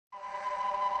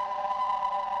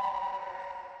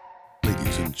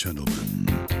and gentlemen,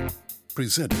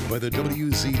 presented by the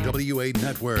WCWA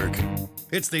Network,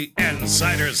 it's the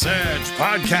Insider's Edge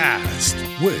Podcast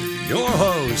with your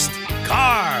host,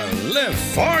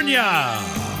 Karlifornia.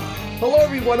 Hello,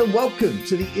 everyone, and welcome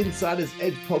to the Insider's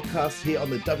Edge Podcast here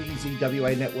on the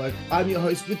WCWA Network. I'm your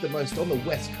host with the most on the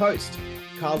West Coast,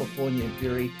 Karlifornia and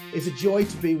Fury. It's a joy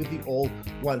to be with you all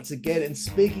once again. And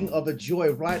speaking of a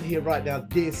joy, right here, right now,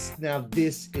 this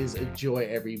is a joy,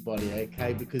 everybody,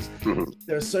 okay? Because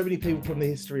there are so many people from the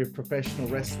history of professional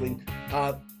wrestling.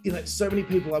 So many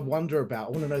people I wonder about.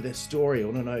 I want to know their story. I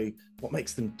want to know what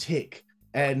makes them tick.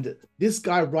 And this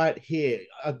guy right here,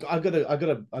 I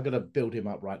gotta build him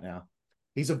up right now.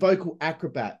 He's a vocal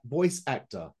acrobat, voice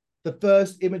actor, the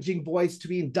first imaging voice to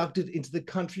be inducted into the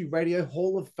Country Radio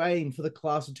Hall of Fame for the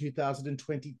class of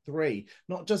 2023.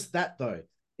 Not just that, though.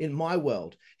 In my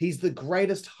world, he's the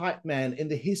greatest hype man in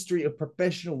the history of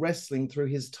professional wrestling through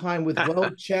his time with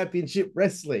World Championship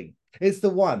Wrestling. It's the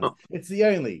one. It's the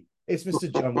only. It's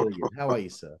Mr. John Willyard. How are you,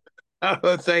 sir?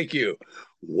 Oh, thank you.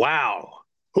 Wow.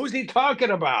 Who's he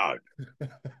talking about?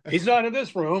 He's not in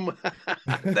this room.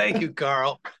 Thank you,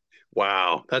 Carl.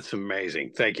 Wow, that's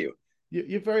amazing. Thank you.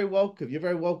 You're very welcome. You're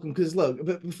very welcome. Because look,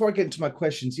 but before I get into my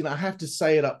questions, I have to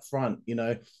say it up front.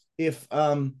 If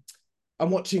I'm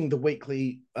watching the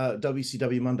weekly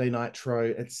WCW Monday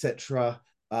Nitro, etc.,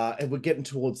 and we're getting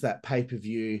towards that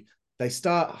pay-per-view, they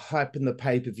start hyping the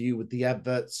pay-per-view with the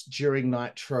adverts during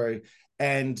Nitro.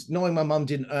 And knowing my mum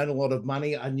didn't earn a lot of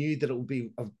money, I knew that it would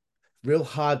be real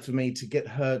hard for me to get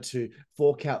her to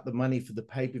fork out the money for the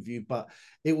pay-per-view, but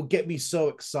it will get me so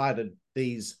excited,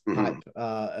 these hype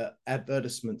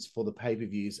advertisements for the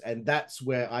pay-per-views. And that's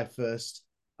where I first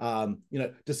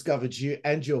discovered you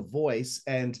and your voice.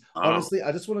 And honestly,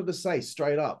 I just wanted to say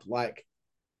straight up, like,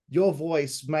 your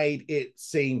voice made it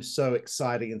seem so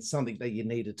exciting and something that you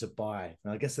needed to buy.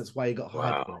 And I guess that's why you got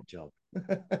hired for that job.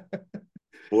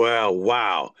 Well,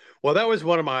 wow. Well, that was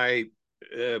one of my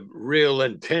real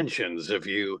intentions, if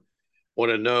you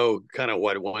want to know kind of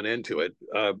what went into it,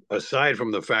 aside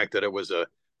from the fact that it was a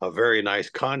very nice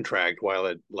contract while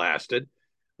it lasted.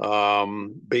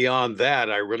 Beyond that,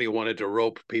 I really wanted to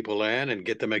rope people in and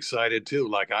get them excited too,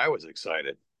 like I was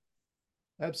excited.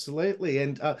 Absolutely.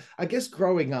 And I guess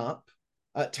growing up,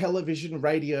 television,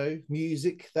 radio,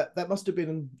 music, that must have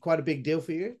been quite a big deal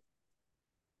for you.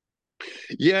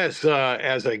 Yes,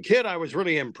 as a kid, I was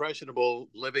really impressionable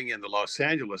living in the Los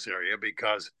Angeles area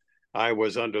because I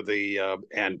was under the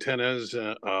antennas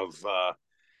of,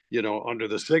 under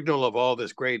the signal of all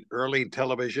this great early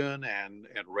television and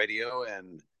radio.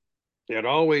 And it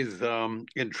always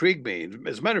intrigued me.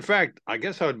 As a matter of fact, I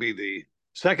guess I would be the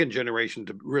second generation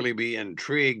to really be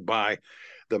intrigued by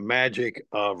the magic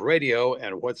of radio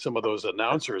and what some of those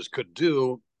announcers could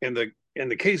do. In the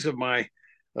case of my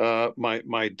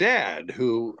dad,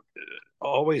 who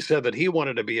always said that he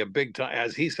wanted to be a big time,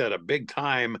 as he said, a big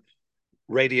time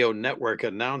radio network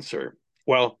announcer.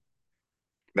 Well,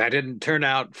 that didn't turn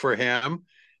out for him.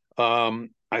 I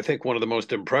think one of the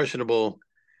most impressionable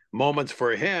moments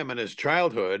for him in his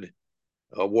childhood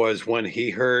was when he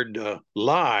heard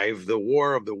live the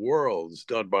War of the Worlds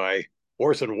done by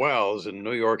Orson Welles in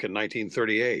New York in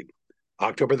 1938,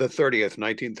 October the 30th,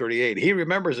 1938. He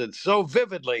remembers it so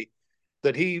vividly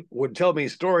that he would tell me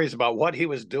stories about what he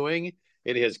was doing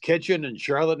in his kitchen in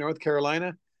Charlotte, North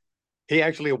Carolina. He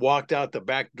actually walked out the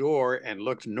back door and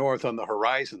looked north on the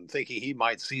horizon, thinking he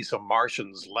might see some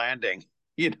Martians landing,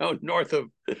 north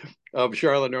of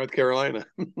Charlotte, North Carolina.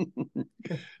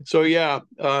 So yeah,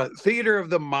 theater of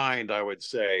the mind, I would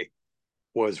say,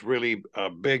 was really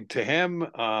big to him.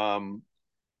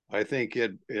 I think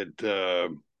it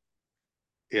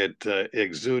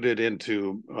exuded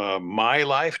into my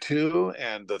life too,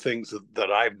 and the things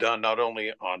that I've done not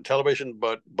only on television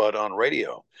but on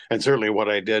radio, and certainly what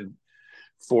I did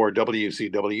for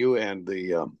WCW and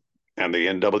the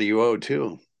NWO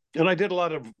too. And I did a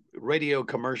lot of radio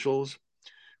commercials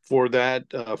for that,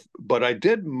 but I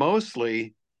did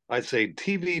mostly, I'd say,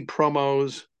 TV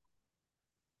promos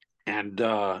and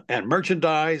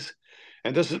merchandise.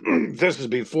 And this is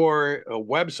before a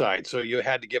website, so you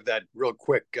had to give that real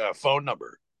quick phone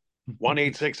number,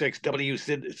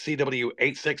 1-866-WCW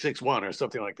 8661 or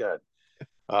something like that.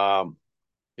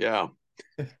 Yeah.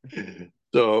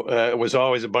 So it was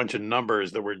always a bunch of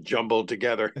numbers that were jumbled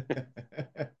together.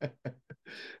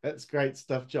 That's great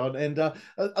stuff, John. And I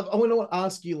want to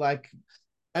ask you, like,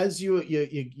 as you're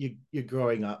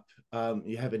growing up,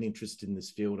 you have an interest in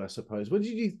this field, I suppose. When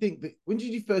did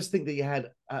you first think that you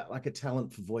had like a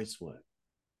talent for voice work?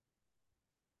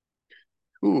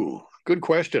 Ooh, good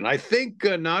question. I think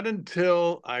not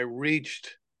until I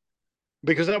reached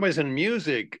because I was in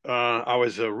music, I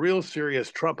was a real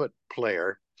serious trumpet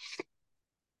player.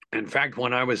 In fact,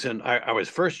 when I was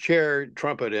first chair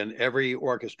trumpet in every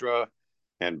orchestra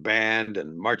and band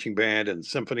and marching band and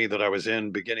symphony that I was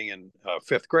in beginning in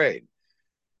fifth grade.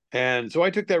 And so I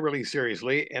took that really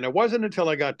seriously. And it wasn't until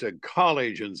I got to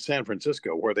college in San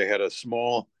Francisco where they had a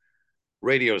small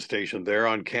radio station there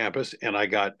on campus. And I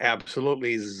got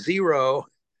absolutely zero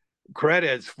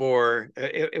credits for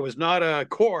it. It was not a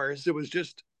course, it was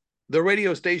just the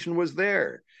radio station was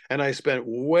there. And I spent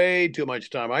way too much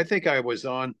time. I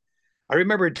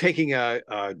remember taking a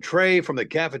tray from the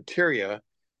cafeteria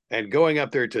and going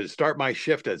up there to start my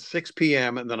shift at 6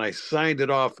 p.m. And then I signed it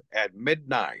off at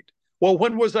midnight. Well,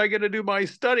 when was I going to do my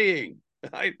studying?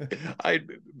 I, I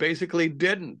basically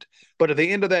didn't. But at the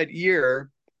end of that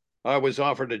year, I was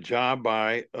offered a job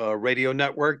by a radio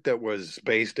network that was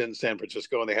based in San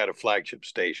Francisco, and they had a flagship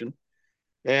station.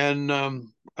 And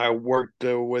I worked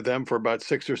with them for about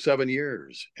 6 or 7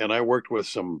 years. And I worked with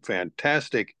some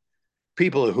fantastic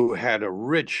people who had a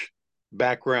rich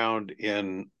background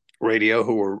in radio,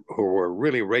 who were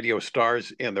really radio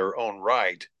stars in their own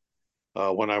right.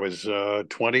 When I was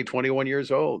 20, 21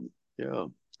 years old. Yeah.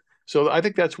 So I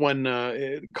think that's when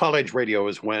college radio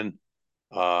is when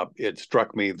it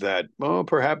struck me that, well,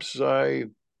 perhaps I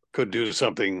could do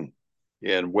something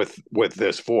with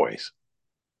this voice.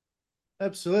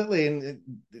 Absolutely. And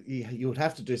you would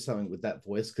have to do something with that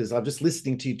voice, because I'm just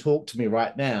listening to you talk to me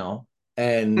right now,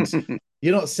 and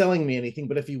you're not selling me anything,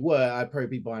 but if you were, I'd probably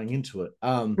be buying into it.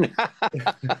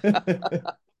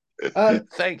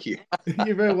 Thank you.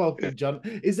 You're very welcome, John.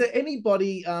 Is there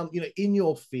anybody, in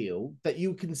your field that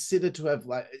you consider to have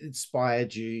like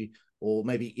inspired you or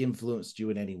maybe influenced you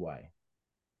in any way?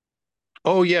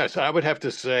 Oh yes, I would have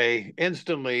to say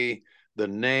instantly the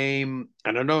name.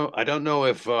 I don't know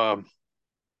if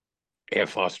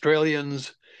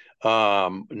Australians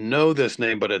know this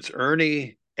name, but it's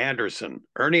Ernie Anderson.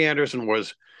 Ernie Anderson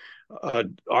was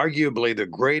arguably the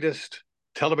greatest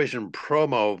television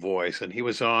promo voice, and he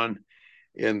was on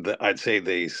in I'd say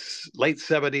the late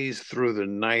 70s through the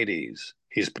 90s.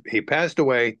 He passed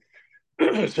away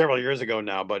several years ago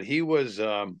now, but he was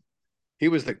the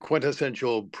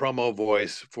quintessential promo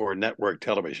voice for network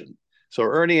television. So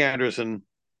Ernie Anderson,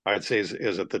 I'd say,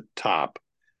 is at the top.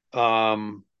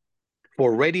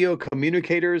 For radio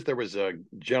communicators, there was a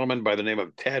gentleman by the name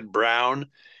of Ted Brown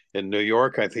in New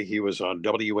York. I think he was on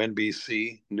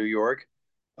WNBC New York.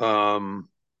 In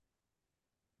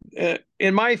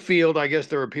my field, I guess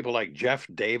there are people like Jeff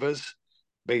Davis,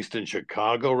 based in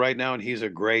Chicago right now, and he's a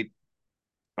great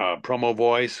promo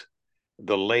voice.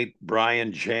 The late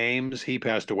Brian James, he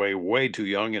passed away way too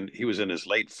young, and he was in his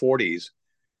late 40s.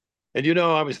 And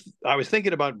I was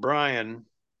thinking about Brian,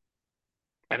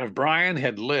 and if Brian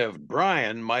had lived,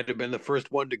 Brian might have been the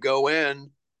first one to go in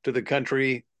to the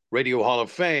Country Radio Hall of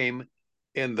Fame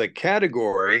in the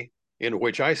category in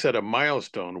which I set a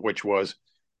milestone, which was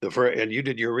the first. And you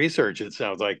did your research. It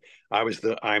sounds like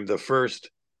I'm the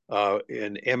first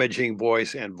in imaging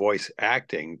voice and voice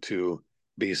acting to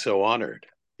be so honored.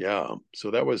 Yeah,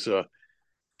 so that was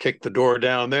kick the door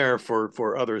down there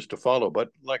for others to follow. But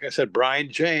like I said, Brian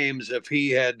James, if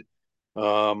he had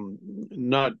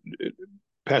not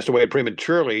passed away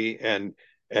prematurely and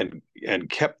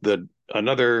kept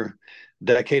another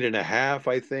decade and a half,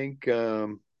 I think,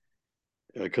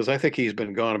 because I think he's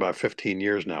been gone about 15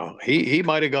 years now. He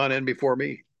might have gone in before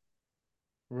me.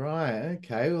 Right.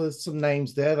 Okay. Well, there's some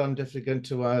names there that I'm definitely going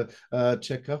to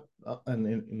check up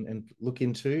and look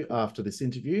into after this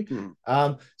interview.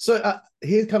 So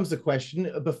here comes the question.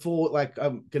 Before, like,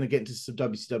 I'm going to get into some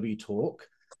WCW talk.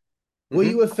 Were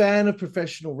you a fan of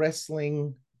professional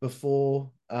wrestling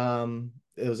before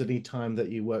there was any time that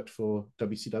you worked for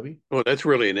WCW? Well, that's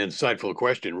really an insightful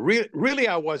question. Really,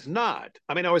 I was not.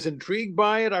 I mean, I was intrigued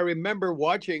by it. I remember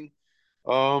watching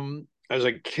as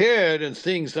a kid and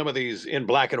seeing some of these in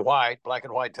black and white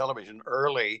television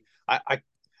early. I'm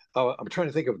trying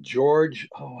to think of George.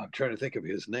 Oh, I'm trying to think of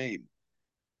his name.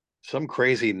 Some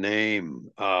crazy name.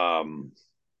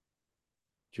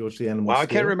 George the Animal. Well, I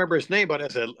can't remember his name, but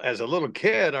as a little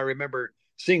kid, I remember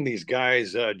seeing these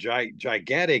guys,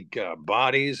 gigantic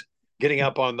bodies, getting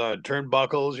up on the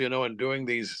turnbuckles, and doing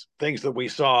these things that we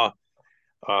saw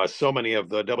so many of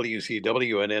the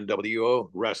WCW and NWO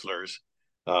wrestlers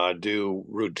do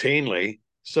routinely.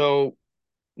 So,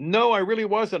 no, I really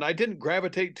wasn't. I didn't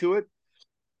gravitate to it.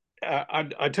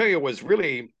 I tell you, it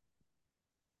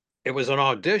was an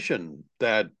audition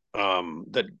that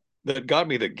got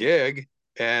me the gig,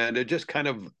 and it just kind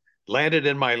of landed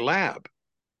in my lap.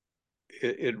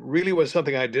 It really was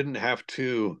something I didn't have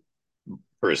to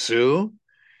pursue.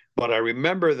 but I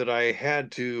remember that I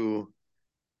had to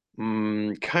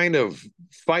kind of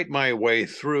fight my way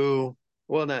through.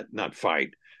 Well, not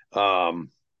fight.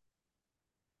 Um,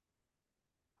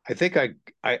 I think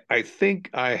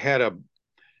I had a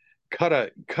cut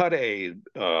a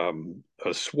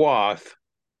swath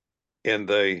in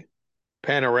the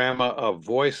panorama of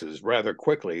voices rather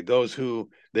quickly. Those who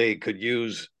they could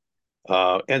use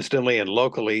instantly and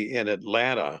locally in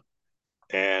Atlanta.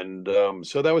 And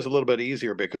so that was a little bit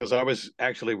easier because I was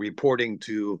actually reporting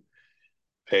to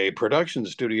a production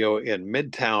studio in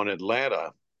Midtown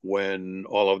Atlanta when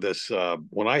all of this,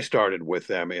 when I started with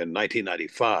them in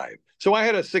 1995. So I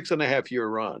had a 6.5 year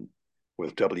run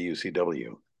with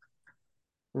WCW.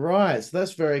 Right. So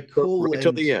that's very cool. Right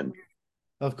till the end.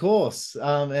 Of course.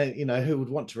 And, you know, who would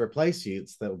want to replace you?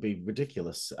 That would be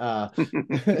ridiculous.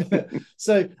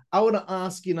 So I want to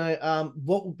ask, you know,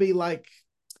 what would be like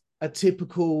a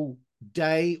typical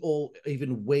day or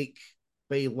even week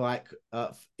be like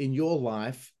in your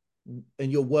life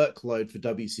and your workload for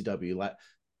WCW? Like,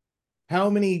 how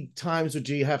many times would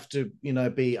you have to, you know,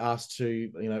 be asked to,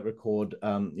 you know, record,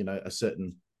 you know, a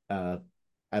certain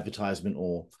advertisement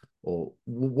or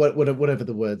whatever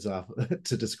the words are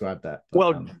to describe that?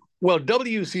 But, well,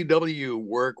 WCW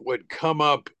work would come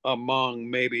up among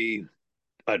maybe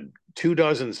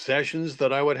 24 sessions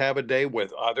that I would have a day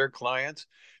with other clients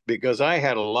because I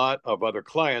had a lot of other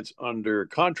clients under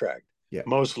contract. Yeah.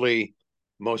 Mostly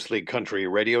country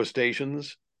radio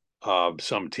stations, some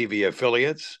TV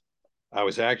affiliates. I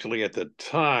was actually at the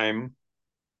time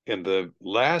in the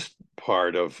last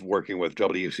part of working with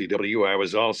WCW, I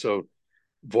was also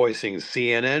voicing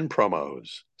CNN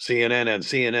promos, CNN and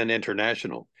CNN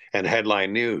International and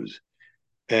headline news.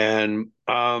 And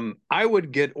I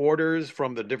would get orders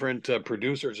from the different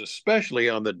producers, especially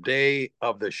on the day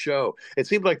of the show. It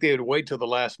seemed like they would wait till the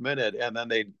last minute and then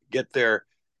they'd get their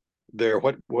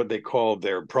what they call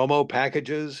their promo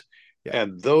packages. Yeah.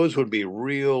 And those would be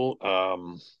real.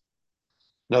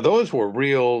 Now those were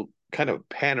real kind of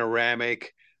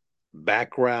panoramic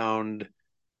background,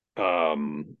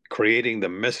 creating the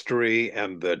mystery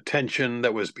and the tension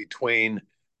that was between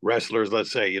wrestlers.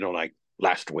 Let's say, you know, like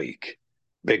last week,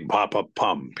 Big Papa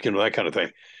Pump, you know, that kind of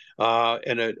thing.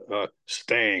 And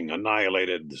Sting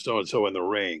annihilated so and so in the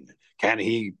ring. Can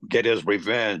he get his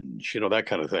revenge? You know, that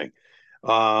kind of thing.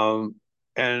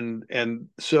 And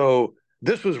so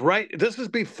this is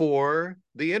before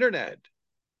the internet,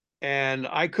 and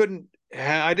I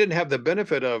didn't have the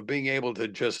benefit of being able to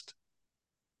just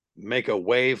make a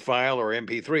WAV file or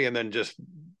MP3 and then just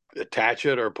attach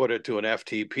it or put it to an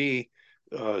FTP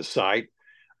site.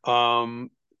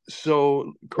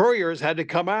 So couriers had to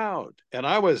come out, and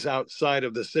I was outside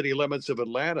of the city limits of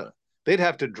Atlanta. They'd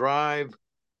have to drive,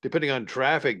 depending on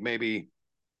traffic, maybe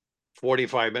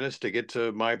 45 minutes to get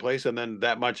to my place, and then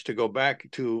that much to go back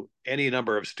to any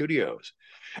number of studios.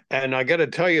 And I got to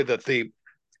tell you that the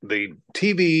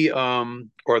TV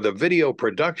or the video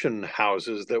production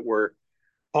houses that were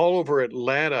all over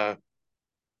Atlanta,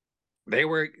 they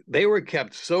were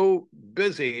kept so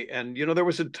busy. And you know, there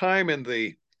was a time in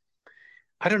the,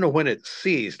 I don't know when it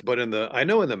ceased, but I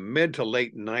know in the mid to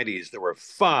late 90s, there were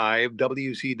 5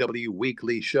 WCW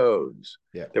weekly shows.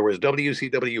 Yeah. There was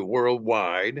WCW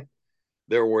Worldwide.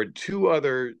 There were 2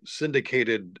 other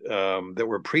syndicated that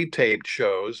were pre-taped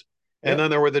shows. And then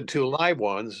there were the 2 live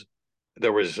ones.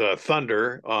 There was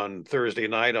Thunder on Thursday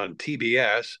night on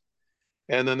TBS.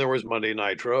 And then there was Monday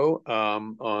Nitro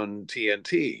on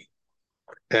TNT.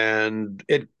 And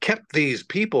it kept these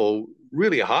people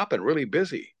really hopping, really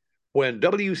busy. When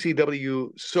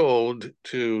WCW sold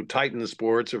to Titan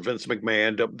Sports or Vince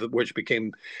McMahon, which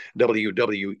became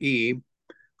WWE,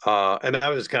 and that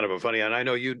was kind of a funny, and I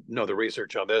know you know the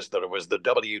research on this, that it was the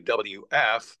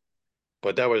WWF,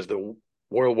 but that was the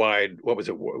Worldwide, what was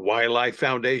it, Wildlife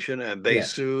Foundation, and they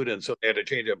sued, and so they had to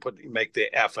change it, make the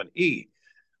F and E.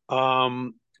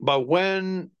 But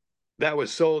when that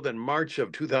was sold in March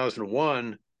of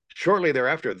 2001, shortly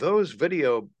thereafter, those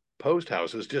video post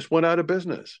houses just went out of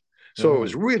business. So it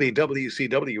was really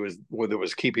WCW that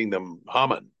was keeping them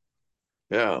humming.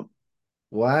 Yeah.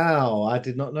 Wow, I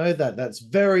did not know that. That's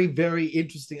very, very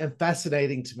interesting and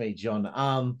fascinating to me,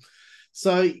 John.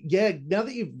 So yeah, now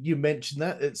that you mentioned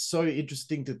that, it's so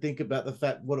interesting to think about the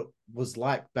fact what it was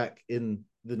like back in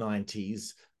the 90s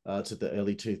to the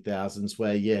early 2000s,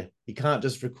 where you can't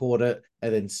just record it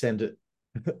and then send it,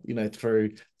 you know,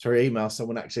 through email.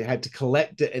 Someone actually had to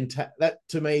collect it, and that,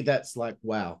 to me, that's like,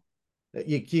 wow.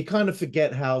 You kind of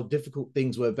forget how difficult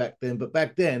things were back then, but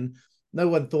back then no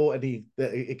one thought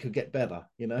that it could get better,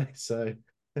 you know. So,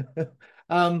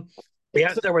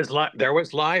 yes, there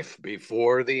was life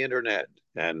before the internet.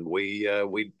 and we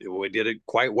did it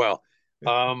quite well.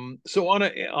 So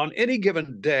on any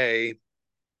given day,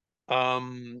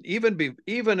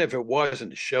 even if it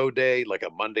wasn't show day, like a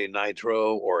Monday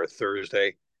Nitro or a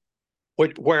Thursday,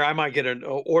 where I might get an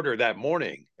order that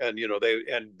morning, and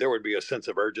there would be a sense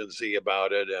of urgency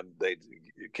about it, and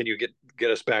can you get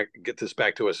this back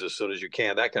to us as soon as you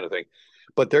can, that kind of thing.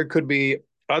 But there could be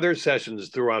other sessions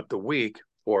throughout the week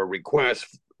or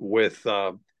requests with,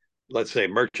 let's say,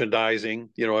 merchandising.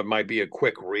 It might be a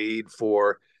quick read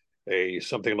for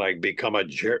something like become a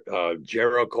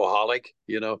Jericho-holic,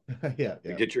 Yeah, yeah.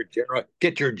 get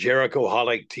your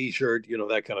Jericho-holic T-shirt,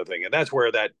 that kind of thing. And that's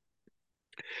where that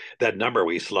number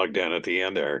we slugged in at the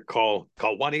end there. Call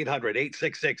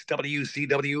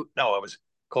 1-800-866-WCW. No, it was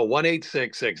call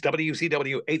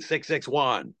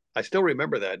 1-866-WCW-8661. I still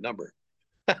remember that number.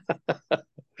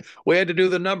 We had to do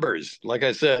the numbers. Like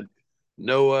I said,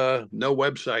 no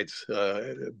websites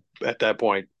at that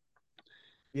point.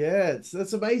 Yeah,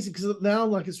 that's amazing, because now,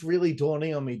 like, it's really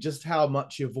dawning on me just how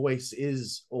much your voice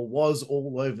is or was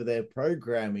all over their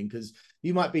programming. Because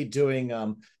you might be doing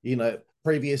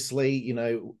previously,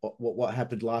 what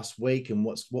happened last week and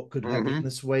what could happen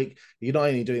this week. You're not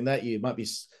only doing that,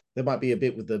 there might be a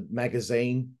bit with the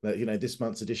magazine, this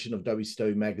month's edition of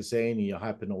WCW Magazine, and you're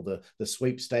hyping all the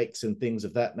sweepstakes and things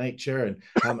of that nature, and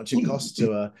how much it costs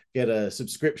to get a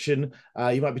subscription.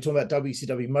 You might be talking about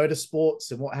WCW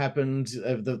Motorsports and what happened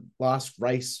over the last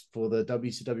race for the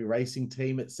WCW racing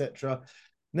team, etc.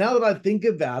 Now that I think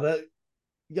about it,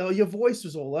 your voice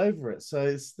was all over it.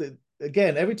 So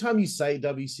again, every time you say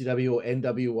WCW or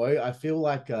NWO, I feel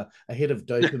like a hit of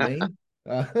dopamine.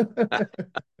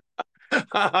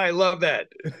 I love that.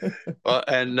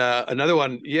 And another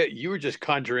one, yeah, you were just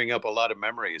conjuring up a lot of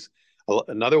memories.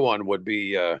 Another one would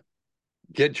be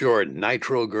get your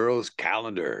Nitro Girls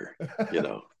calendar,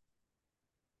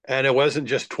 And it wasn't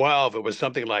just 12, it was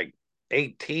something like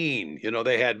 18.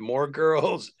 They had more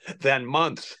girls than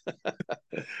months.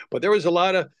 But they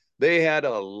had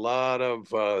a lot of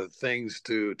things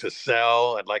to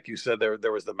sell. And like you said,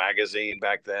 there was the magazine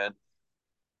back then.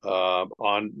 Of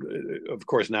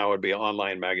course, now it would be an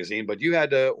online magazine, but you had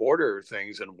to order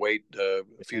things and wait a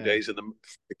few days to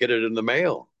get it in the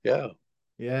mail. Yeah,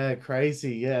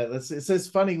 crazy. Yeah, it's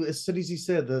funny. As soon as you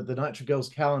said the Nitro Girls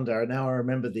calendar, now I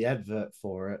remember the advert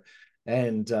for it,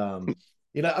 and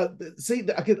see,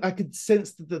 I could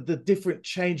sense the different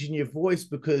change in your voice,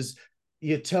 because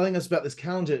you're telling us about this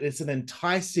calendar. It's an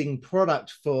enticing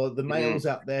product for the males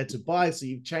out there to buy. So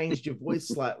you've changed your voice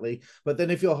slightly. But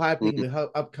then if you're hyping the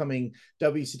upcoming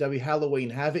WCW Halloween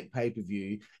Havoc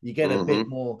pay-per-view, you get a bit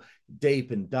more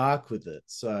deep and dark with it.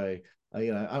 So,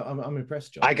 I'm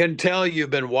impressed, John. I can tell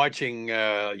you've been watching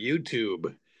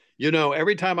YouTube.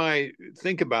 Every time I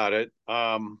think about it,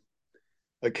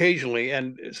 occasionally,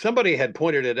 and somebody had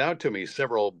pointed it out to me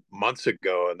several months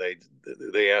ago, and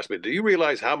they asked me, do you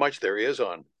realize how much there is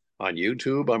on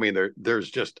YouTube? I mean, there's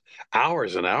just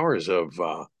hours and hours of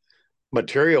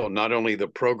material, not only the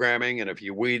programming, and if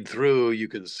you weed through, you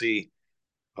can see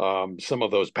some of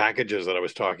those packages that I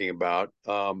was talking about.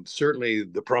 Certainly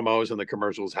the promos and the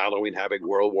commercials, Halloween Havoc,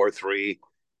 World War III,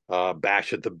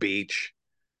 Bash at the Beach,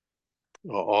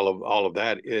 all of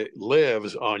that, it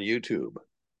lives on YouTube.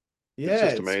 Yeah,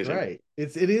 it's amazing. Great.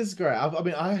 It is great. I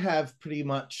mean, I have pretty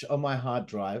much on my hard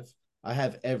drive, I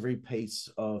have every piece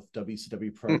of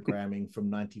WCW programming from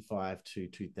 95 to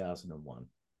 2001.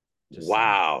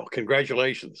 Wow.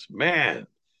 Congratulations, man.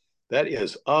 That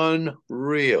is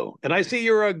unreal. And I see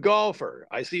you're a golfer.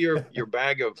 I see your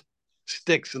bag of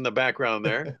sticks in the background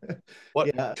there.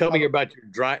 What? Yeah, tell me about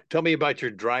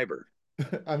your driver.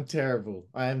 I'm terrible.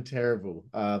 I am terrible.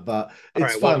 But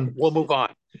it's fun. Well, we'll move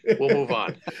on. We'll move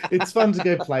on. It's fun to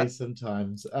go play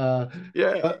sometimes.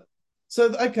 Yeah.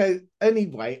 Okay.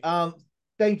 Anyway,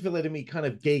 thank you for letting me kind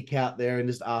of geek out there and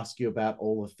just ask you about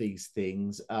all of these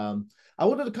things. I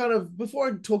wanted to kind of, before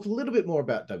I talk a little bit more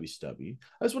about WCW,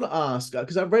 I just want to ask,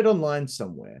 because I read online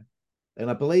somewhere, and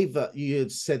I believe that you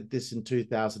had said this in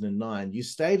 2009. You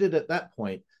stated at that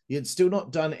point you had still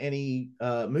not done any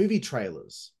movie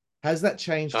trailers. Has that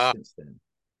changed since then?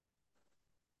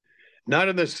 Not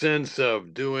in the sense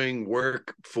of doing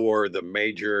work for the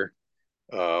major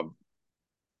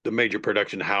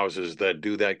production houses that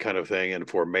do that kind of thing, and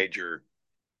for major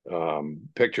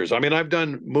pictures. I mean, I've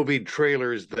done movie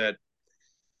trailers that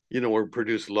were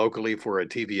produced locally for a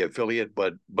TV affiliate,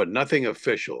 but nothing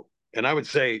official. And I would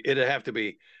say it'd have to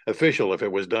be official if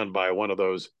it was done by one of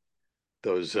those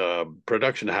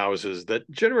production houses that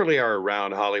generally are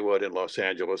around Hollywood and Los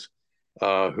Angeles,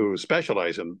 who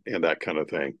specialize in that kind of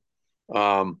thing.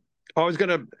 I was going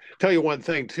to tell you one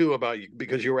thing too about you,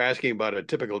 because you were asking about a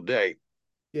typical day.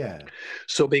 Yeah.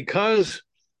 So because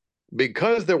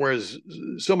there was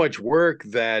so much work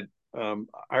that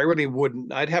I really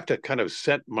wouldn't. I'd have to kind of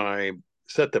set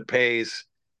the pace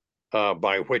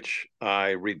by which I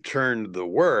returned the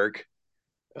work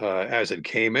as it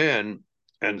came in,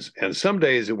 and some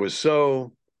days it was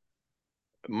so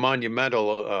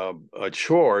monumental a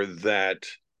chore that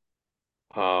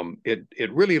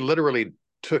it really literally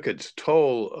took its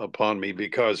toll upon me,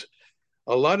 because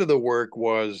a lot of the work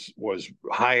was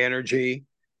high energy,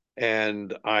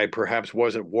 and I perhaps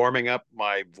wasn't warming up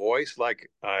my voice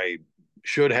like I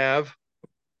should have,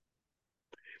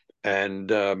 and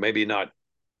maybe not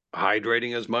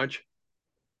hydrating as much.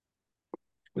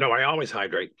 No, I always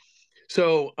hydrate.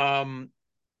 So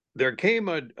there came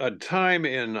a time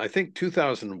in, I think,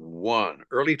 2001,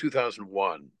 early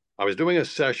 2001. I was doing a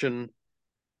session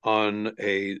on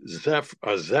a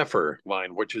Zephyr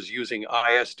line, which is using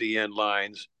ISDN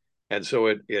lines. And so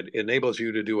it enables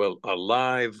you to do a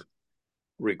live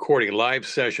recording, live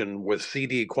session with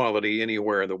CD quality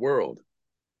anywhere in the world.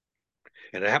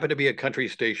 And it happened to be a country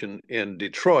station in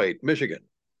Detroit, Michigan.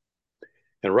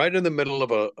 And right in the middle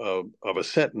of a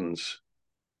sentence,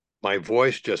 my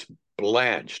voice just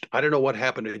blanched. I don't know what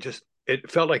happened.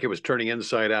 It felt like it was turning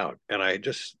inside out. And I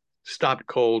just stopped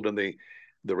cold, and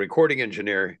the recording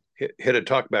engineer hit a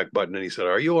talkback button, and he said,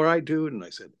 "Are you all right, dude?" And I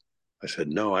said,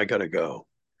 "No, I gotta go."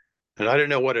 And I didn't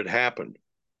know what had happened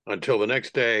until the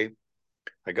next day.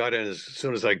 I got in as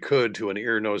soon as I could to an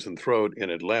ear, nose, and throat in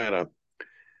Atlanta,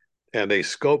 and they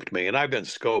scoped me. And I've been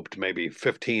scoped maybe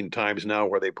 15 times now,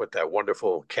 where they put that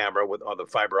wonderful camera on the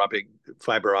fiber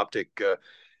optic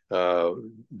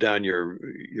down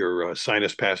your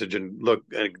sinus passage, and look,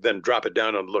 and then drop it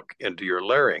down and look into your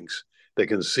larynx. They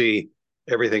can see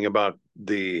everything about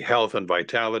the health and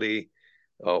vitality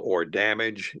or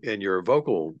damage in your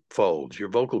vocal folds, your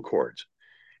vocal cords.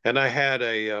 And I had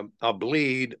a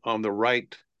bleed on the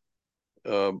right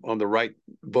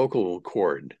vocal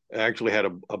cord. I actually had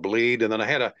a bleed, and then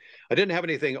I didn't have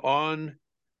anything on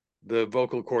the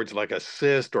vocal cords like a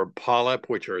cyst or polyp,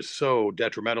 which are so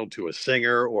detrimental to a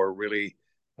singer or really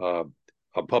a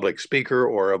public speaker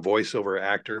or a voiceover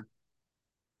actor.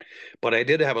 But I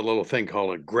did have a little thing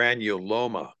called a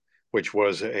granuloma, which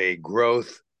was a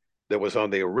growth that was on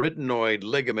the arytenoid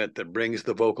ligament that brings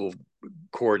the vocal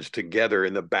cords together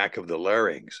in the back of the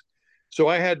larynx. So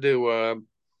I had to,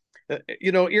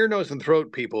 ear, nose, and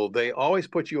throat people, they always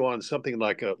put you on something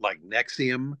like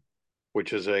Nexium,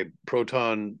 which is a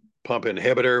proton pump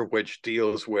inhibitor, which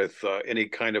deals with any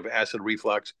kind of acid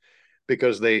reflux,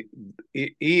 because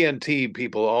ENT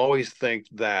people always think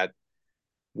that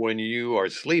when you are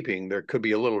sleeping, there could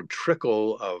be a little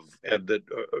trickle of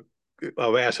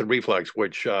acid reflux,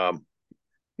 which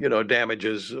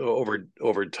damages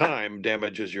over time,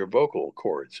 damages your vocal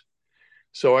cords.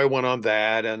 So I went on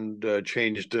that and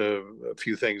changed a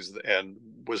few things and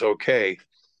was okay.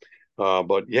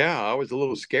 But yeah, I was a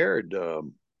little scared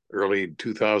early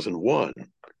 2001.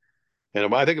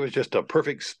 And I think it was just a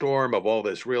perfect storm of all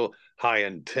this real high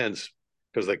intense,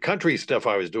 because the country stuff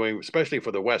I was doing, especially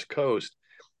for the West Coast,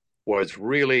 was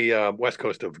really West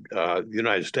Coast of the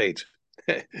United States,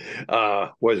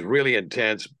 was really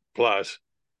intense. Plus,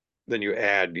 then you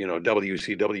add,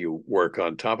 WCW work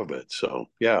on top of it. So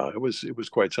yeah, it was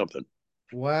quite something.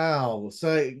 Wow.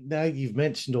 So now you've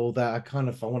mentioned all that, I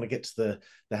want to get to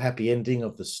the happy ending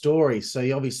of the story. So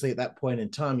you obviously at that point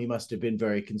in time, you must have been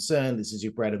very concerned. This is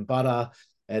your bread and butter.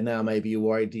 And now maybe you're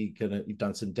worried you've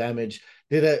done some damage.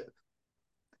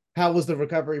 How was the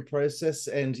recovery process?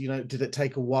 And, did it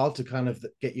take a while to kind of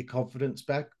get your confidence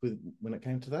back when it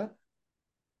came to that?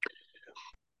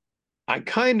 I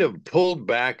kind of pulled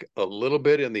back a little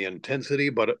bit in the intensity,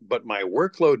 but my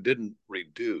workload didn't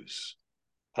reduce.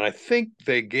 And I think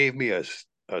they gave me a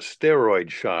steroid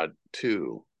shot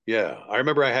too. Yeah, I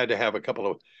remember I had to have a couple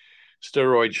of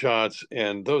steroid shots,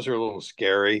 and those are a little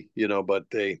scary, but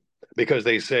because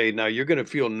they say, now you're going to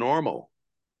feel normal,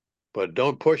 but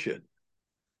don't push it.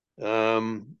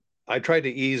 I tried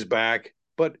to ease back,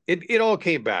 but it all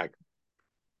came back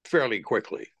fairly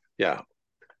quickly. Yeah.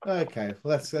 Okay,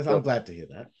 well, I'm glad to hear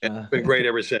that. It's been great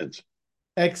ever since.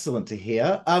 Excellent to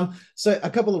hear. So a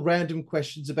couple of random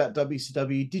questions about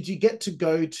WCW. Did you get to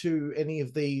go to any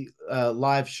of the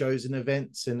live shows and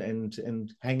events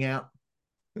and hang out?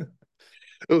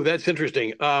 Oh, that's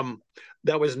interesting.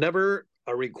 That was never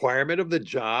a requirement of the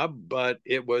job, but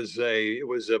it was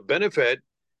a benefit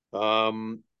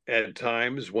at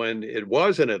times when it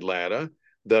was in Atlanta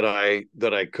that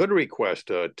I could request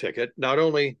a ticket. Not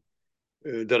only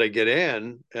did I get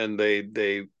in, and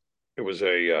they it was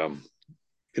a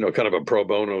kind of a pro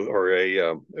bono, or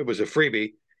it was a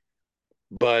freebie.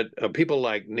 But people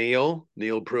like Neil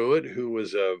Pruitt, who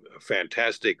was a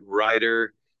fantastic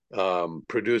writer,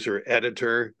 producer,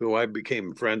 editor, who I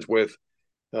became friends with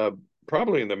uh,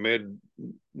 probably in the mid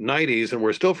 '90s, and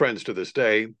we're still friends to this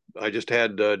day. I just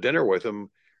had dinner with him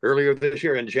earlier this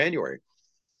year in January,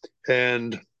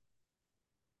 and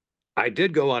I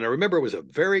did go on. I remember it was a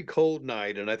very cold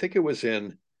night, and I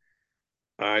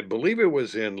believe it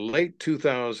was in late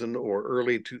 2000 or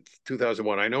early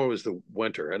 2001. I know it was the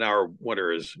winter, and our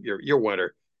winter is your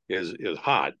winter is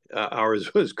hot.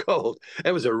 Ours was cold.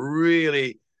 It was a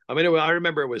really, I mean, I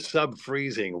remember it was sub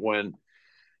freezing when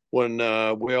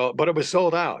we all, but it was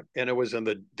sold out, and it was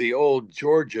in the old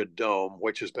Georgia Dome,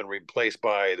 which has been replaced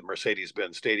by the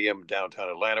Mercedes-Benz Stadium downtown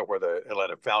Atlanta, where the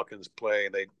Atlanta Falcons play,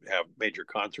 and they have major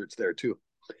concerts there too.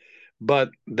 But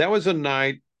that was a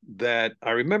night that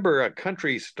I remember a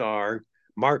country star,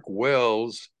 Mark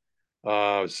Wills,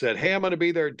 said, "Hey, I'm going to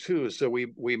be there too." So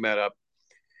we met up.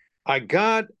 I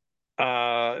got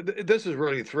this is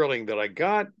really thrilling that I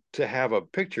got to have a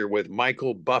picture with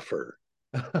Michael Buffer,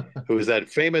 who is that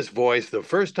famous voice. The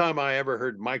first time I ever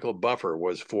heard Michael Buffer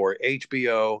was for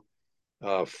HBO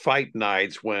Fight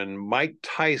Nights, when Mike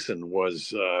Tyson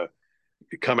was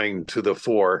coming to the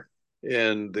fore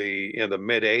in the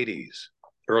mid '80s,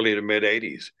 early to mid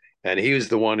 '80s, and he was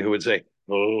the one who would say,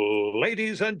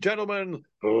 "Ladies and gentlemen,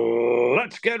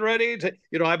 let's get ready to."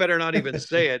 I better not even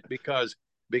say it,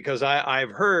 because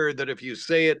I've heard that if you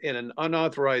say it in an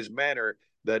unauthorized manner,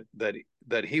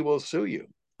 that he will sue you.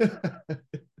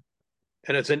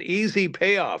 And it's an easy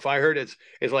payoff. I heard it's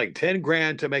like 10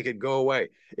 grand to make it go away.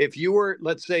 If you were,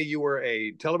 let's say you were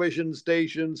a television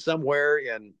station somewhere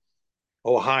in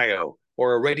Ohio,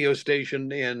 or a radio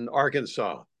station in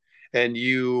Arkansas, and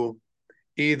you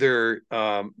either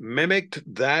mimicked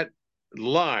that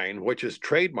line, which is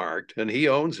trademarked and he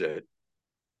owns it,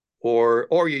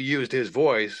 or you used his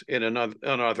voice in an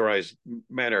unauthorized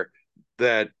manner,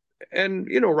 that, and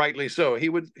rightly so, he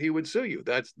would sue you.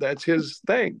 That's his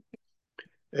thing.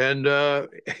 And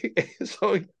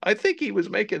so I think he was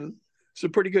making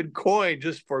some pretty good coin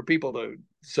just for people to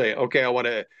say, okay, I want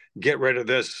to get rid of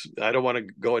this. I don't want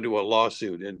to go into a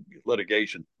lawsuit and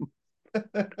litigation.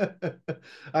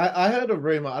 I heard a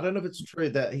rumor. I don't know if it's true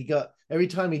that he got, every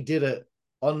time he did it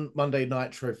on Monday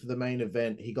Nitro for the main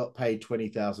event, he got paid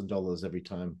 $20,000 every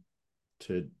time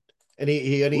to, and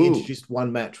he only introduced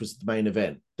one match, was the main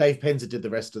event. Dave Penza did the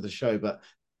rest of the show, but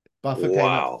Buffer came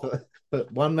up for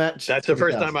one match. That's the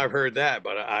first time I've heard that,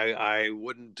 but I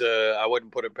wouldn't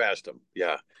put it past him.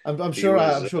 Yeah, I'm sure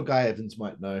Guy Evans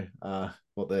might know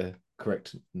what the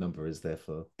correct number is there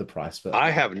for the price, but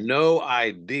I have no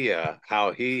idea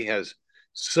how he has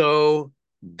so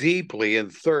deeply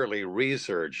and thoroughly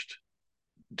researched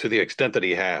to the extent that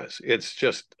he has. It's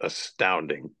just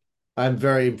astounding. I'm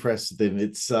very impressed with him.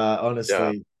 It's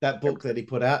honestly, that book that he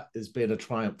put out has been a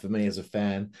triumph for me as a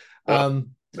fan.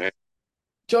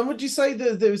 John, would you say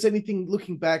that there was anything,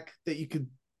 looking back, that you could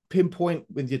pinpoint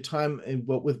with your time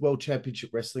with World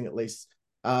Championship Wrestling, at least,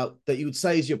 that you would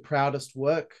say is your proudest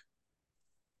work?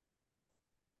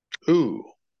 Oh,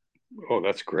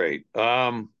 that's great.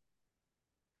 There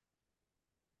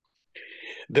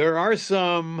are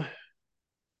some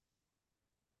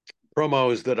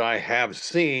promos that I have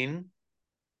seen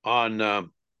on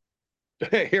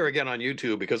here again on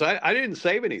YouTube, because I didn't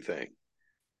save anything.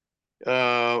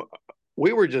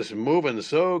 We were just moving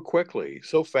so quickly,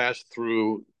 so fast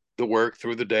through the work,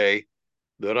 through the day,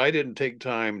 that I didn't take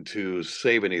time to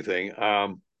save anything.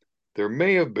 There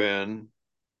might have been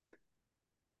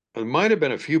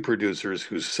a few producers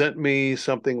who sent me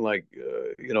something like,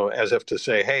 as if to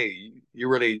say, "Hey, you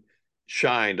really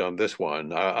shined on this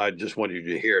one. I just wanted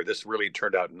you to hear this. Really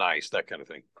turned out nice," that kind of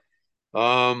thing.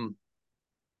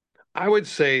 I would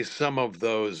say some of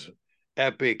those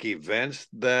epic events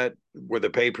that were the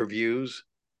pay-per-views,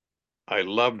 I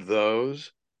loved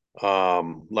those.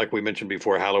 Like we mentioned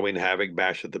before, Halloween Havoc,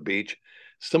 Bash at the Beach.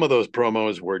 Some of those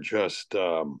promos were just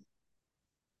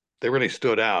they really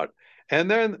stood out. And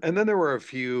then there were a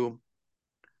few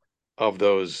of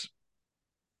those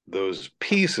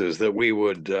pieces that we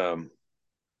would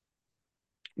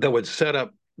that would set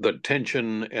up the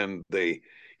tension and the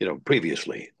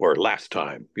previously or last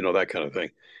time, that kind of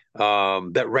thing,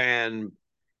 that ran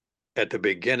at the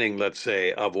beginning, let's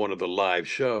say, of one of the live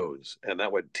shows, and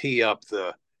that would tee up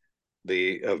the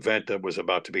event that was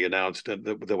about to be announced, and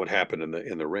that would happen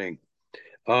in the ring.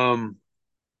 And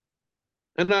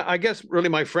I guess really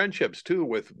my friendships too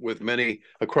with many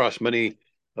across many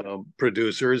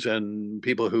producers and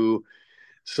people who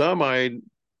some I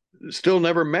still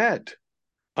never met.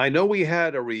 I know we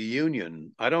had a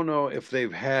reunion. I don't know if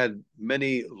they've had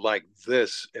many like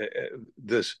this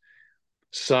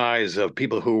size of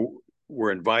people who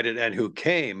were invited and who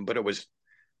came, but it was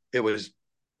I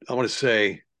want to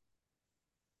say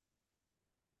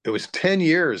it was 10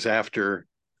 years after,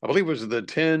 I believe it was the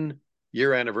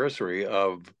 10-year anniversary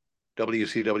of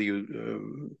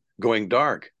WCW going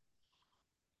dark.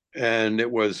 And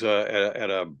it was at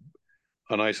a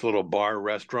nice little bar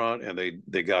restaurant, and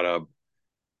they got a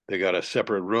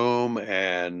separate room,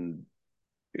 and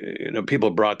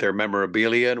people brought their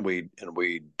memorabilia, and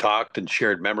we talked and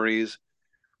shared memories.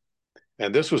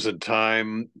 And this was a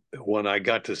time when I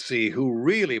got to see who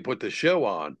really put the show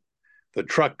on: the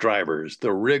truck drivers,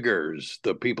 the riggers,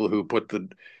 the people who put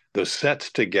the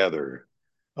sets together,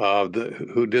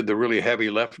 who did the really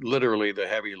literally the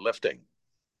heavy lifting,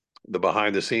 the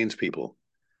behind the scenes people.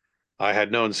 I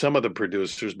had known some of the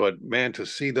producers, but man, to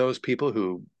see those people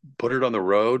who put it on the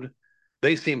road,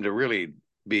 they seemed to really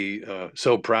be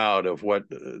so proud of what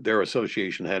their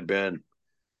association had been.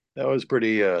 That was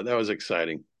that was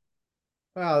exciting.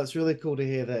 Wow, it's really cool to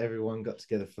hear that everyone got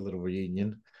together for a little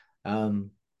reunion. So,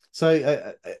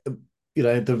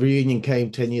 the reunion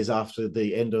came 10 years after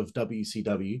the end of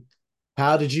WCW.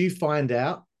 How did you find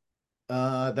out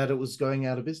that it was going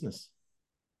out of business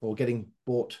or getting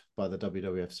bought by the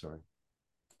WWF? Sorry.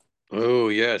 Oh,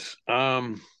 yes.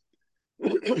 That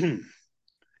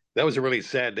was a really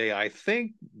sad day. I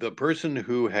think the person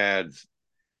who had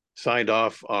signed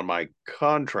off on my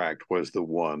contract was the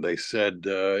one. They said,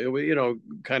 it was,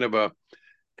 kind of a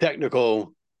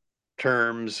technical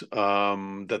terms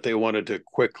that they wanted to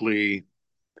quickly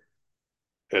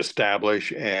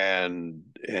establish and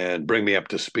bring me up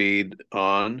to speed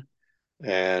on.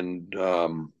 And I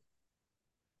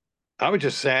was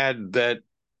just sad that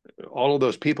all of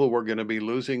those people were going to be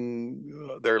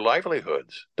losing their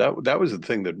livelihoods. That was the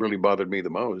thing that really bothered me the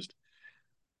most,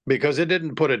 because it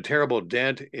didn't put a terrible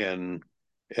dent in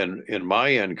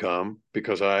my income,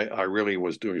 because I really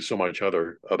was doing so much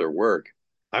other work.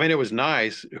 I mean, it was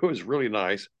nice. It was really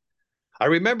nice. I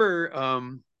remember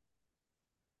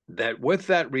that with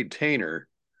that retainer,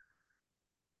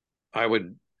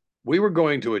 we were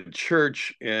going to a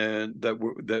church, and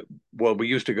we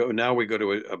used to go. Now we go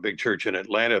to a big church in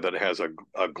Atlanta that has a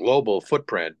global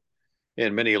footprint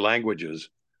in many languages.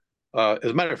 As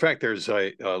a matter of fact, there's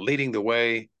a Leading the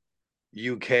Way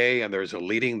UK, and there's a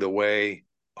Leading the Way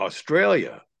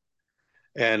Australia,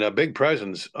 and a big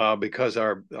presence because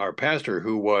our pastor,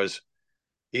 who was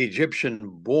Egyptian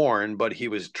born, but he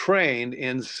was trained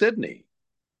in Sydney.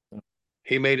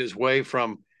 He made his way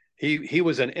from he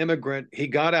was an immigrant. He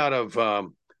got out of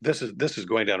this is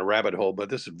going down a rabbit hole, but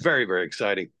this is very, very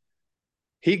exciting.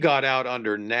 He got out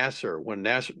under Nasser when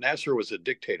Nasser was a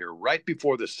dictator right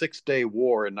before the 6-Day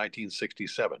War in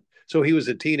 1967. So he was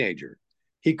a teenager.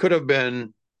 He could have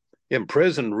been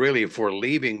imprisoned really for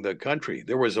leaving the country.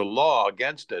 There was a law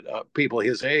against it, people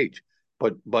his age,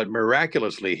 but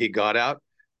miraculously he got out,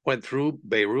 went through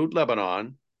Beirut,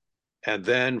 Lebanon, and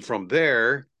then from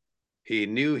there he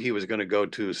knew he was going to go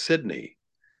to Sydney,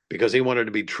 because he wanted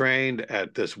to be trained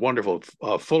at this wonderful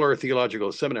Fuller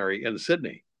Theological Seminary in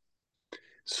Sydney.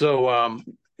 So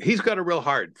he's got a real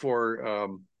heart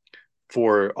for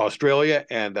Australia,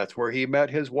 and that's where he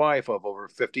met his wife of over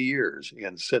 50 years,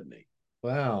 in Sydney.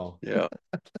 Wow. Yeah.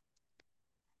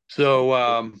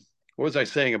 So what was I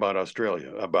saying about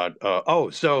Australia?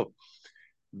 So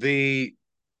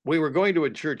we were going to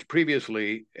a church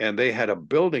previously, and they had a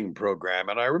building program,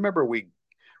 and I remember we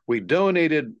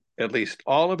donated at least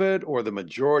all of it or the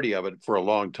majority of it for a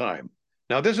long time.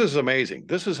 Now, this is amazing.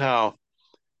 This is how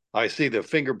I see the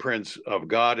fingerprints of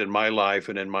God in my life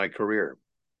and in my career.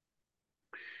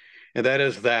 And that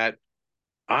is that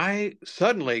I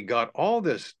suddenly got all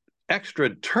this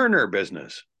extra Turner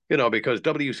business, because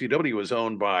WCW was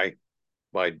owned by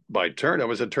Turner. It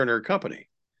was a Turner company.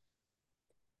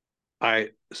 I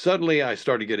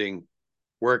started getting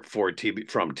work from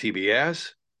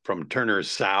TBS, from Turner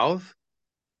South,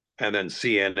 and then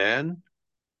CNN.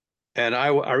 And I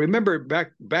remember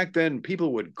back then,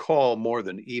 people would call more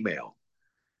than email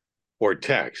or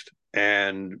text.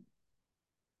 And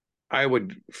I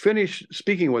would finish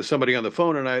speaking with somebody on the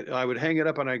phone, and I would hang it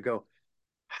up, and I'd go,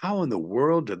 how in the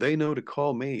world did they know to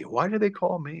call me? Why did they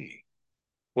call me?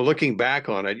 Well, looking back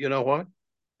on it, you know what?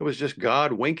 It was just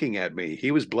God winking at me.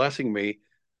 He was blessing me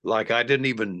like I didn't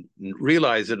even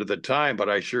realize it at the time, but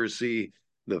I sure see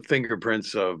the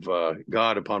fingerprints of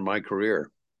God upon my career.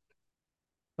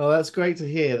 Oh, that's great to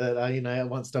hear that,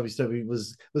 once WCW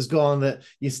was gone, that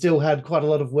you still had quite a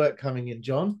lot of work coming in,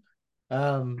 John.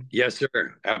 Yes,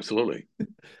 sir. Absolutely.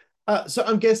 So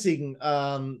I'm guessing,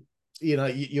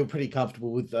 you're pretty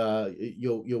comfortable with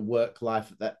your work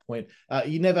life at that point.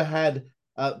 You never had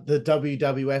the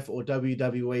WWF or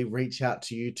WWE reach out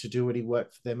to you to do any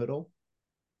work for them at all?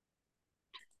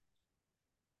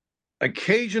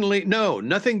 Occasionally, no,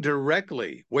 nothing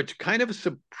directly, which kind of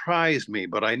surprised me,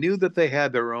 but I knew that they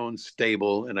had their own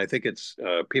stable, and I think it's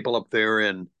people up there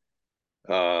in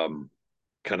um,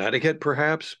 Connecticut,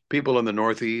 perhaps, people in the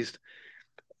Northeast.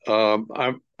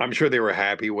 I'm sure they were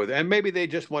happy with it, and maybe they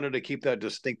just wanted to keep that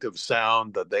distinctive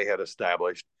sound that they had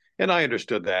established, and I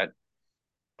understood that.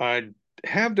 I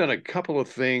have done a couple of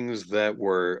things that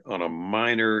were on a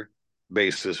minor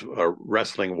basis,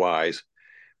 wrestling wise,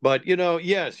 but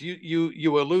yes,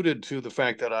 you alluded to the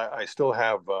fact that I still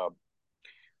have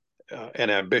an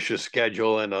ambitious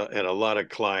schedule and a lot of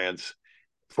clients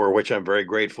for which I'm very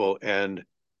grateful. And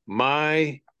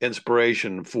my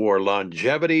inspiration for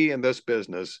longevity in this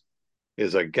business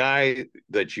is a guy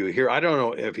that you hear. I don't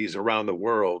know if he's around the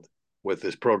world with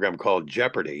this program called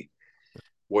Jeopardy,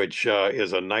 which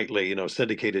is a nightly,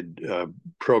 syndicated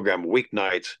program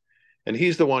weeknights. And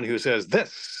he's the one who says,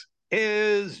 "This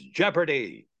is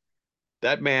Jeopardy."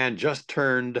 That man just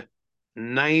turned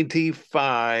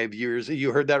 95 years.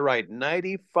 You heard that right,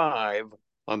 95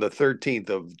 on the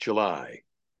 13th of July.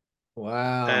 And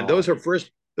Wow. those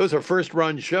are first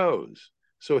run shows.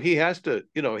 So he has to,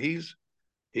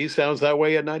 he sounds that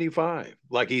way at 95,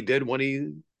 like he did when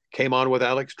he came on with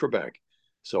Alex Trebek.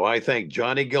 So I thank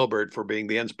Johnny Gilbert for being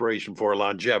the inspiration for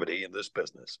longevity in this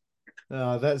business.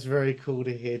 Oh, that's very cool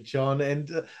to hear, John. And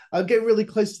I'm getting really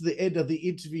close to the end of the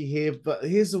interview here, but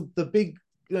here's the big,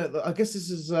 I guess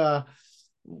this is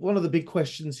one of the big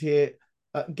questions here.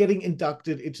 Getting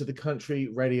inducted into the Country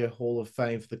Radio Hall of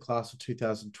Fame for the class of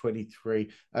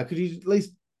 2023. Could you at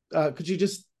least, could you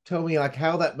just tell me like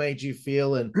how that made you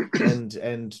feel and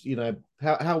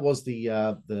how was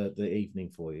the evening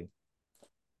for you?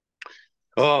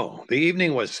 Oh, the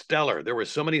evening was stellar. There were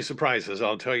so many surprises.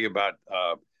 I'll tell you about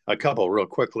a couple real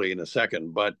quickly in a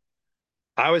second, but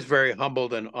I was very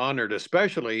humbled and honored,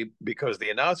 especially because the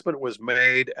announcement was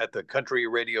made at the Country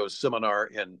Radio Seminar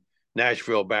in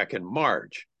Nashville back in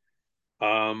March.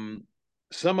 Some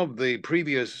of the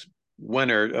previous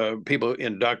winner people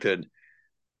inducted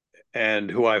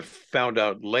and who I found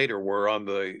out later were on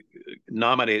the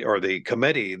nominate or the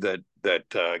committee that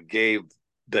gave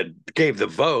the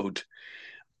vote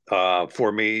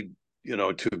for me,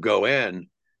 to go in,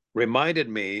 reminded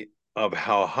me of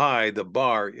how high the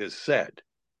bar is set.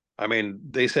 I mean,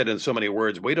 they said in so many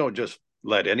words, we don't just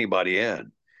let anybody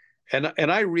in.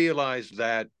 And I realized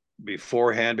that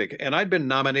beforehand, and I'd been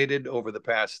nominated over the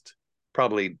past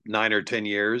probably 9 or 10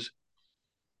 years,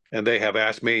 and they have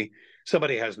asked me.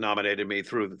 Somebody has nominated me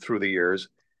through the years,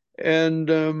 and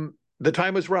the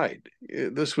time was right.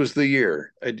 This was the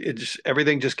year.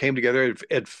 Everything just came together.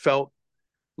 It felt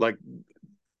like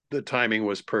the timing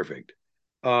was perfect.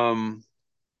 I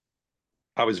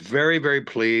was very, very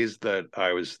pleased that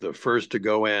I was the first to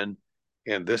go in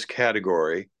this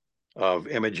category of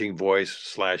imaging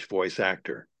voice / voice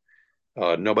actor.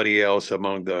 Nobody else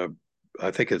among I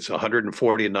think it's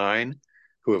 149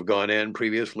 who have gone in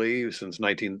previously it was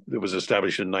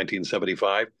established in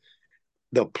 1975.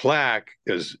 The plaque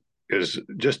is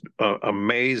just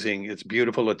amazing. It's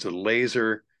beautiful. It's a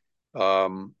laser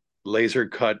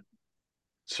cut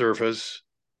surface,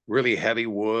 really heavy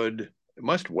wood. It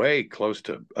must weigh close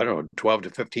to, I don't know, 12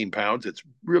 to 15 pounds. It's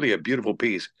really a beautiful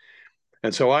piece.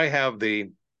 And so I have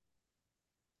the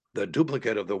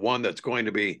duplicate of the one that's going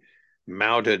to be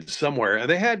mounted somewhere. And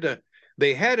they had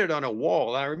it on a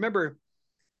wall. I remember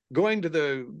going to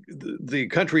the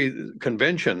country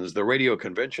conventions, the radio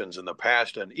conventions in the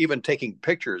past, and even taking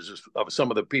pictures of some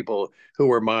of the people who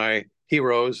were my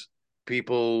heroes,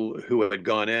 people who had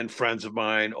gone in, friends of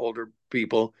mine, older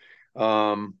people.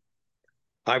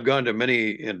 I've gone to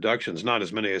many inductions, not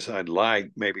as many as I'd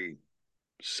like, maybe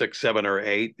 6, 7, or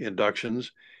 8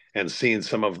 inductions, and seen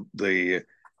some of the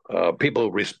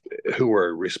people who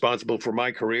were responsible for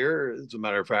my career, as a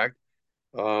matter of fact,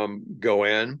 go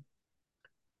in.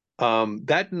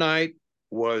 That night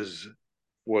was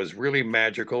really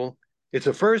magical. This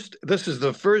is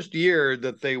the first year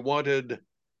that they wanted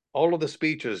all of the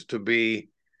speeches to be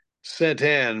sent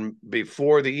in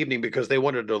before the evening because they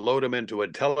wanted to load them into a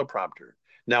teleprompter.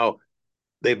 Now,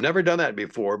 they've never done that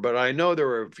before, but I know there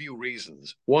are a few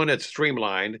reasons. One, it's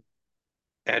streamlined.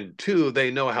 And two, they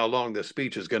know how long the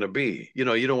speech is going to be. You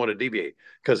don't want to deviate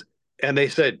and they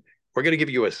said, we're going to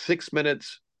give you a 6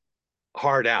 minutes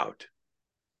hard out.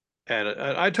 And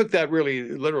I took that really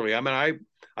literally. I mean,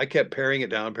 I kept paring it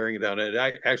down, and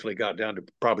I actually got down to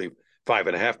probably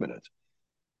 5.5 minutes.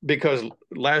 because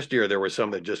last year there were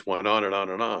some that just went on and on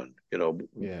and on. You know,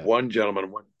 Yeah. one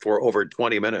gentleman went for over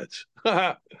 20 minutes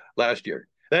last year.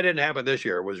 That didn't happen this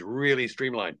year. It was really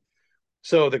streamlined.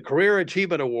 So the Career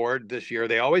Achievement Award this year,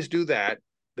 they always do that.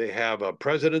 They have a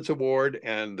President's Award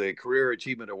and the Career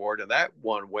Achievement Award, and that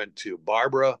one went to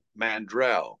Barbara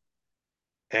Mandrell.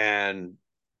 And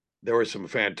there were some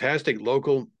fantastic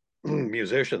local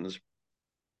musicians,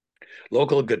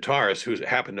 local guitarists who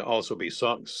happened to also be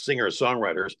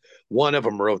singer-songwriters. One of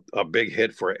them wrote a big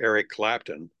hit for Eric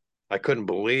Clapton. I couldn't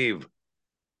believe.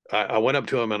 I went up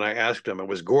to him and I asked him. It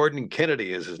was Gordon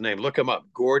Kennedy is his name. Look him up,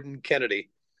 Gordon Kennedy,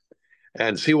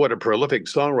 and see what a prolific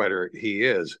songwriter he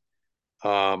is.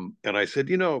 And I said,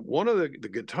 you know, one of the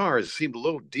guitars seemed a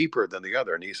little deeper than the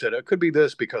other. And he said, it could be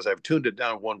this because I've tuned it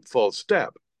down one full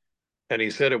step. And he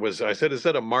said I said, is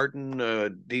that a Martin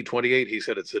D28? He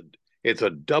said, it's a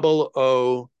double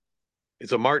O.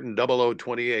 It's a Martin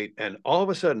 0028. And all of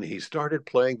a sudden he started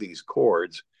playing these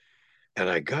chords and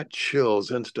I got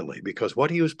chills instantly because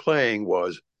what he was playing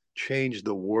was Change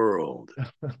the World.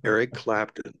 Eric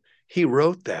Clapton. He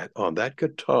wrote that on that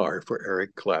guitar for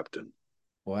Eric Clapton.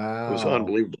 Wow. It was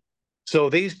unbelievable. So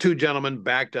these two gentlemen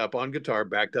backed up on guitar,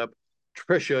 backed up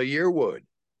Trisha Yearwood.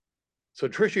 So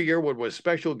Trisha Yearwood was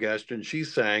special guest, and she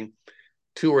sang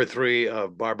 2 or 3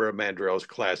 of Barbara Mandrell's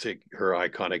classic, her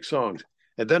iconic songs.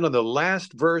 And then on the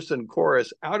last verse and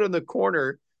chorus, out in the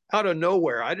corner, out of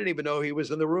nowhere, I didn't even know he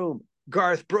was in the room,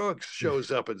 Garth Brooks shows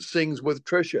up and sings with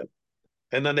Trisha.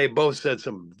 And then they both said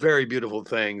some very beautiful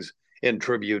things in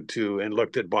tribute to and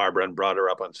looked at Barbara and brought her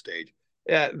up on stage.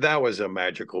 Yeah, that was a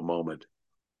magical moment.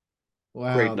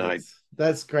 Wow, great night.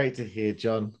 That's great to hear,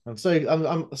 John. I'm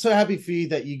so happy for you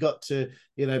that you got to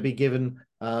be given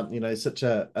such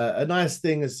a nice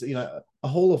thing as a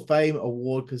Hall of Fame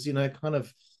award, because kind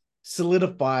of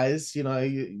solidifies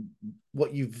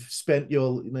what you've spent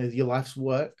your life's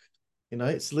work.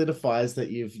 It solidifies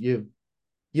that you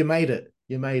made it.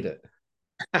 You made it.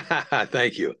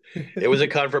 Thank you. It was a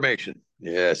confirmation.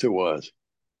 Yes, it was.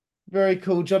 Very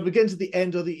cool, John. We're getting to the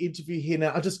end of the interview here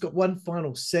now. I just got one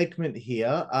final segment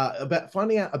here about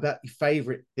finding out about your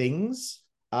favorite things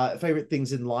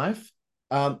in life.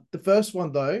 The first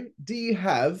one, though, do you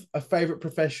have a favorite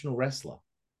professional wrestler?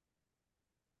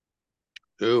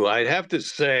 Ooh, I'd have to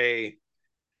say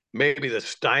maybe the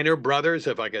Steiner brothers,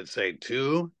 if I could say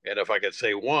 2. And if I could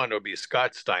say 1, it would be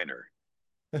Scott Steiner.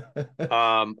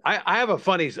 I have a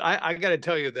funny, I got to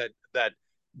tell you that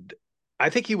I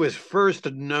think he was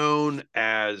first known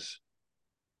as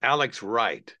Alex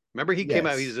Wright. Remember, he came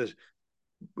out, he's this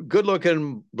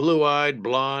good-looking, blue-eyed,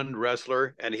 blonde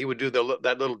wrestler, and he would do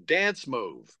that little dance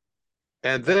move.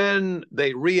 And then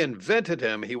they reinvented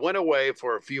him. He went away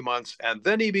for a few months, and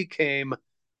then he became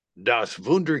Das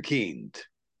Wunderkind.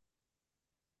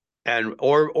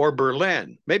 Or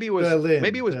Berlin. Maybe it was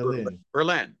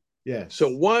Berlin. Yeah. So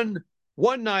one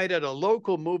night at a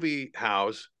local movie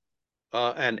house,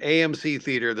 an AMC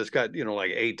theater that's got,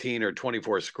 like 18 or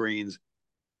 24 screens.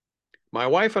 My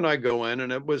wife and I go in,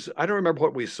 and I don't remember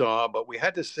what we saw, but we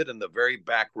had to sit in the very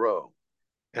back row.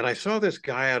 And I saw this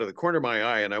guy out of the corner of my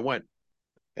eye, and I went,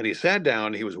 and he sat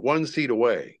down. He was 1 seat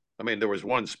away. I mean, there was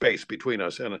one space between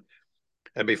us. And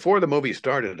before the movie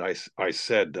started, I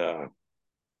said,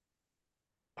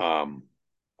 I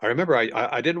remember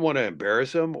I didn't want to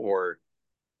embarrass him or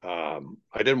I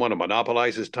didn't want to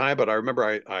monopolize his time, but I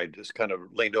remember I just kind of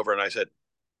leaned over and I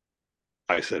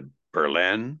said,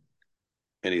 Berlin?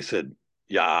 And he said,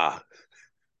 yeah,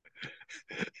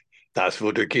 das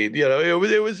Wunderkind.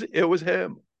 It was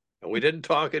him. And we didn't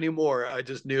talk anymore. I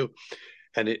just knew.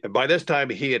 And by this time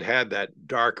he had that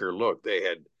darker look. They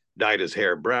had dyed his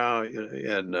hair brown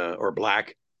and or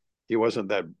black. He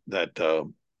wasn't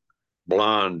that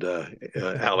blonde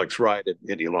Alex Wright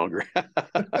any longer.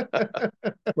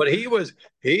 But he was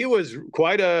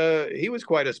quite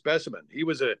a specimen. He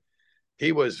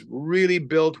was really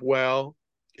built well.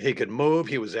 He could move.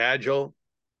 He was agile.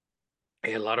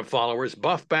 He had a lot of followers.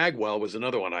 Buff Bagwell was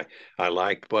another one I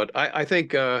liked, but I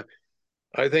think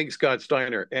Scott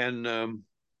Steiner. And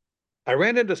I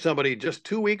ran into somebody just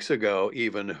 2 weeks ago,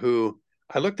 even, who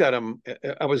I looked at him.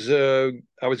 I was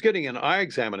getting an eye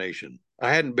examination.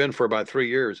 I hadn't been for about 3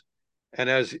 years, and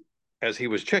as he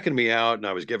was checking me out, and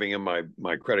I was giving him my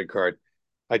credit card,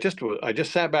 I just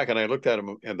sat back and I looked at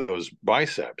him, and those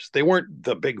biceps, they weren't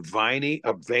the big veiny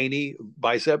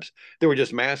biceps. They were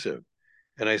just massive.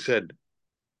 And I said,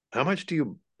 how much do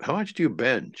you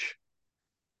bench?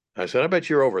 I said, I bet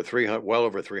you're over 300, well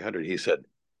over 300. He said,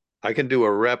 I can do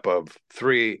a rep of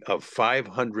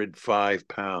 505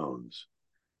 pounds.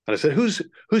 And I said, who's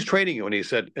training you? And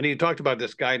he talked about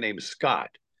this guy named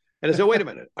Scott. And I said, wait a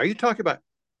minute, are you talking about,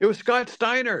 it was Scott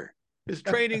Steiner is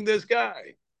training this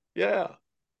guy. Yeah.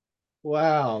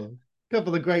 Wow.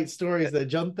 Couple of great stories there,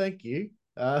 John. Thank you.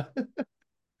 Okay,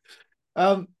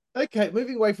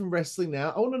 moving away from wrestling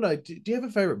now. I want to know, do you have a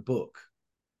favorite book?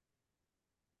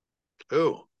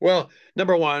 Oh, well,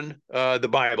 number one, the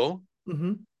Bible.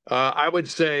 Mm-hmm. I would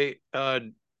say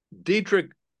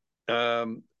Dietrich,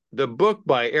 the book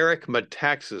by Eric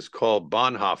Metaxas called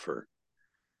Bonhoeffer.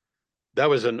 That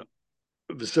was a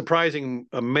surprising,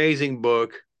 amazing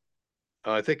book.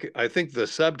 I think the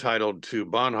subtitle to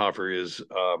Bonhoeffer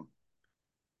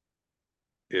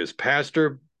is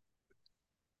Pastor,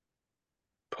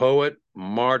 Poet,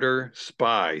 Martyr,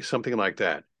 Spy, something like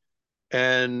that.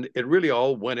 And it really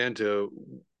all went into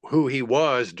who he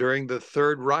was during the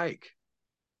Third Reich.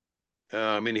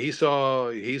 I mean, he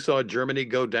saw Germany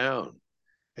go down,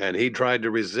 and he tried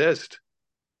to resist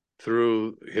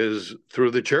through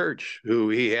the church, who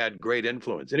he had great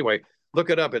influence. Anyway, look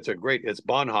it up. It's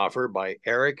Bonhoeffer by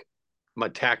Eric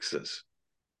Metaxas,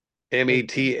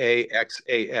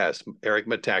 Metaxas, Eric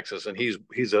Metaxas, and he's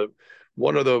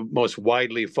one of the most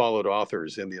widely followed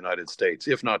authors in the United States,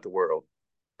 if not the world.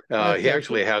 He Okay,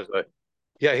 actually has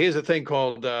he has a thing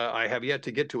called, I have yet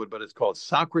to get to it, but it's called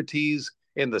Socrates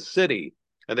in the City,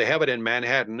 and they have it in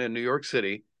Manhattan in New York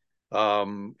City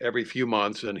every few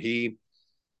months, and he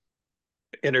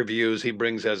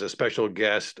brings as a special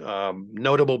guest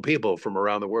notable people from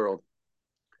around the world.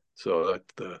 So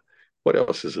what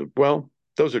else is it? Well,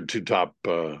 those are two top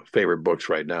favorite books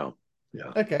right now.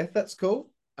 Yeah. okay, that's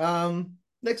cool.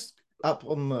 Next up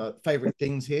on the favorite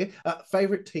things here,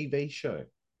 favorite TV show.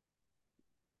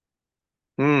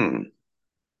 One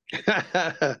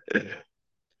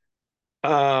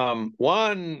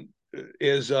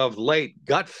is of late,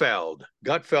 Gutfeld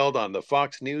on the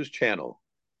Fox News channel,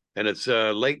 and it's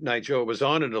a late night show. It was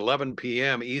on at 11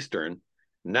 p.m. Eastern.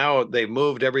 Now they've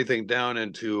moved everything down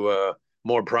into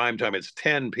more prime time. It's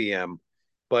 10 p.m.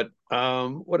 But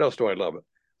what else do I love?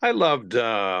 I loved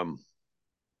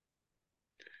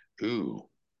ooh,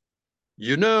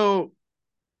 you know,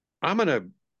 I'm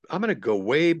gonna go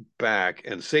way back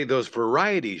and say those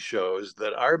variety shows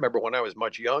that I remember when I was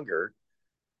much younger,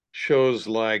 shows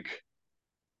like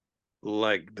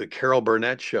the Carol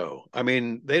Burnett show. I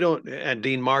mean, they don't, and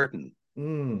Dean Martin,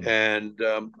 Mm. and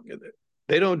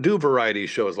they don't do variety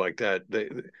shows like that.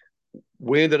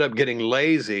 We ended up getting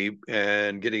lazy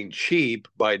and getting cheap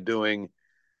by doing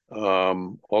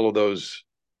all of those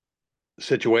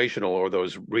situational or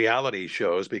those reality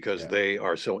shows because Yeah. they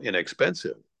are so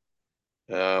inexpensive.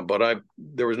 But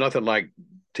there was nothing like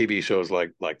TV shows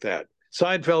like that.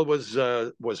 Seinfeld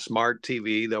was smart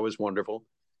TV. That was wonderful.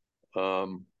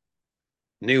 Um,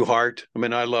 Newhart. I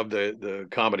mean, I love the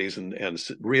comedies and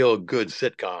real good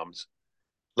sitcoms.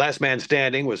 Last Man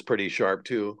Standing was pretty sharp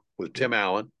too, with Tim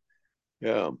Allen.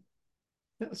 Yeah.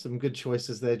 Yeah, some good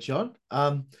choices there, John.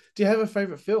 Do you have a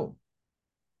favorite film?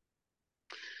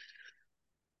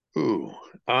 Ooh.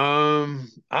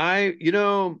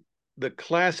 The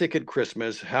classic at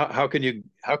Christmas. How can you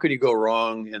go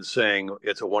wrong in saying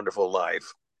It's a Wonderful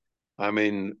Life? I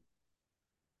mean,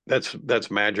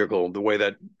 that's magical. The way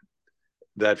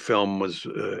that film was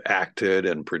acted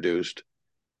and produced.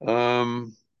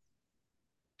 Um,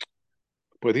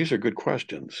 Boy, these are good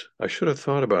questions. I should have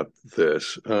thought about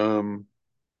this.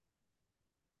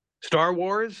 Star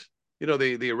Wars,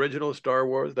 the original Star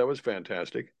Wars, that was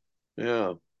fantastic.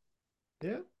 Yeah.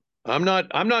 Yeah. I'm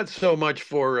not so much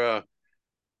for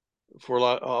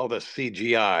all the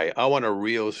CGI. I want a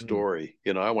real Mm, story.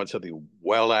 I want something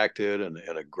well acted and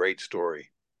a great story.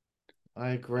 I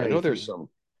I agree. know If there's you some,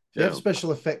 if you have yeah.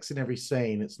 special effects in every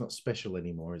scene, it's not special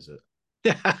anymore, is it?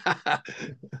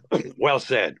 Well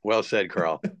said. Well said,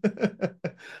 Carl.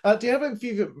 Do you have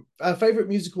a favorite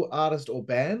musical artist or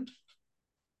band?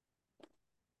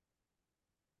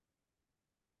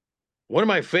 One of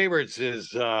my favorites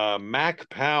is Mac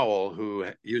Powell, who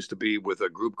used to be with a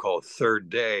group called Third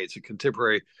Day. It's a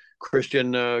contemporary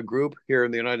Christian group here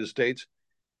in the United States.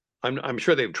 I'm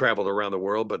sure they've traveled around the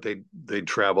world, but they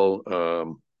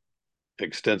travel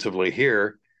extensively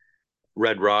here.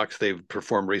 Red Rocks. They've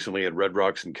performed recently at Red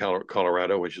Rocks in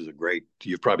Colorado, which is a great.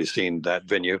 You've probably seen that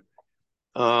venue.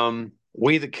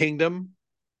 We the Kingdom.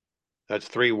 That's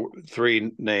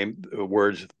three name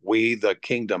words. We the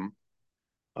Kingdom.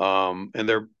 And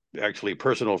they're actually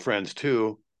personal friends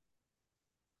too.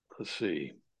 Let's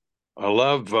see. I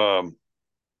love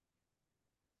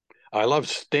I love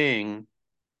Sting.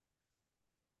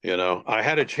 I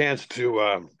had a chance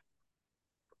to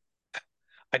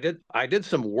I did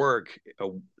some work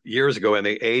years ago in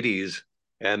the 80s,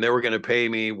 and they were going to pay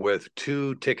me with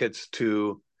 2 tickets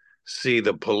to see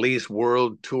the Police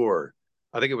World Tour.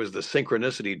 I think it was the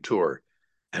Synchronicity Tour,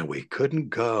 and we couldn't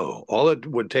go. All it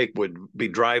would take would be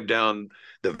drive down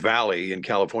the valley in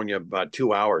California about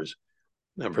 2 hours,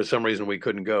 and for some reason we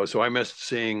couldn't go. So I missed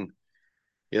seeing,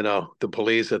 the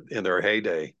Police in their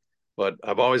heyday. But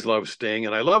I've always loved Sting,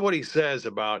 and I love what he says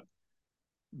about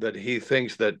that. He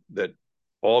thinks that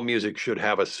all music should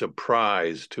have a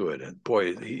surprise to it, and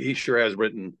boy, he sure has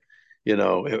written,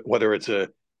 whether it's a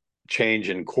change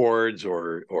in chords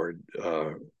or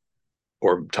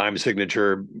time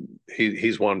signature,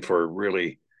 he's one for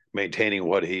really maintaining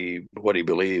what he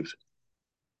believes.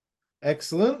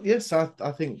 Excellent. Yes,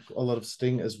 I think a lot of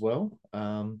Sting as well.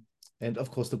 And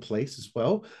of course the Police as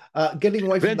well. Getting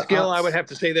away from Vince the Gill, arts. I would have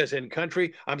to say this in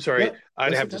country. I'm sorry, Yep,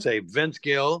 I'd have okay. to say Vince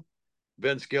Gill.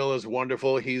 Vince Gill is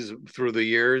wonderful. He's through the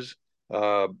years.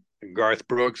 Garth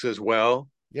Brooks as well.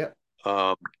 Yep.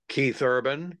 Keith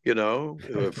Urban,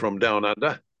 from down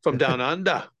under. From down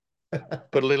under.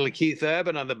 Put a little Keith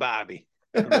Urban on the Barbie.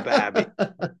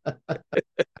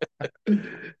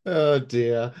 Oh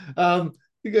dear.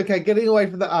 Okay, getting away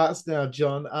from the arts now,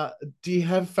 John. Do you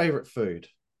have favorite food?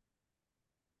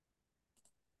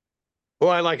 Oh,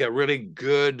 I like a really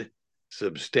good,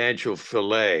 substantial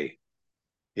fillet.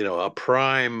 A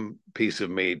prime piece of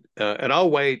meat, and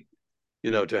I'll wait,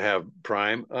 to have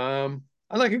prime. I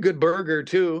like a good burger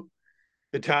too.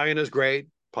 Italian is great.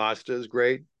 Pasta is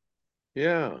great.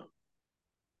 Yeah.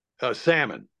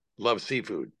 Salmon. Love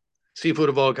seafood. Seafood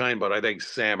of all kind, but I think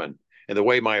salmon. And the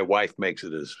way my wife makes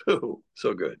it is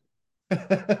so good.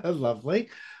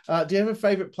 Lovely. Do you have a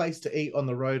favorite place to eat on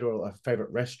the road or a favorite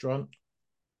restaurant?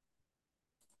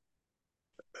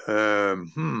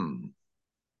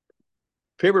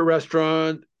 Favorite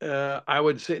restaurant, I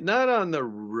would say not on the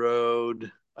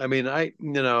road. I mean,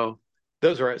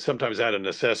 those are sometimes out of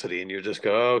necessity, and you just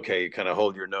go, okay, you kind of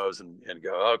hold your nose and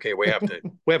go, okay, we have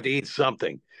to eat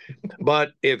something.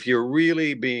 But if you're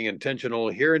really being intentional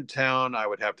here in town, I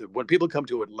would have to, when people come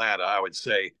to Atlanta, I would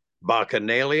say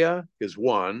Bacchanalia is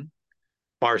one.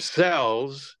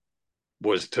 Marcel's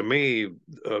was, to me,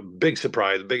 a big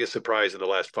surprise, the biggest surprise in the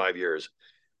last 5 years.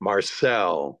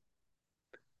 Marcel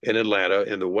in Atlanta,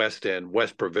 in the West End,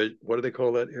 West Provision, what do they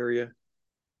call that area?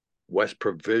 West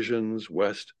Provisions,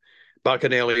 West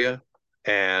Bacchanalia,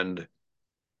 and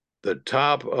the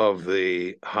top of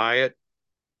the Hyatt,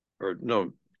 or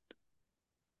no,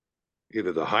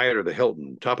 either the Hyatt or the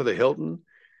Hilton. Top of the Hilton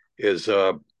is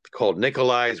called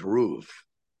Nikolai's Roof,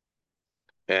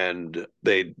 and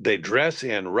they dress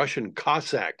in Russian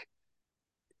Cossack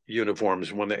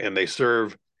uniforms and they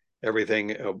serve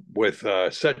everything with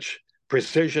such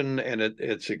precision, and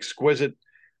it's exquisite.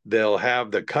 They'll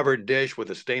have the covered dish with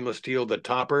the stainless steel, the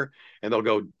topper, and they'll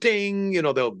go ding.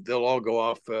 They'll all go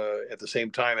off at the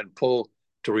same time and pull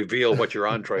to reveal what your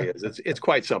entree is. It's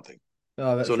quite something.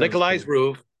 Oh, so Nikolai's cool.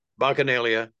 Roof,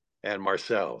 Bacchanalia, and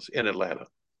Marcel's in Atlanta.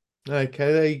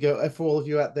 Okay, there you go. For all of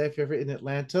you out there, if you're ever in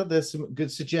Atlanta, there's some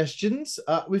good suggestions.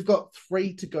 We've got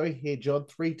 3 to go here, John.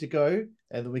 3 to go,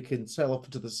 and then we can sail off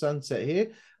into the sunset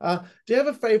here. Do you have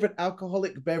a favorite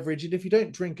alcoholic beverage? And if you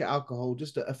don't drink alcohol,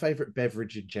 just a favorite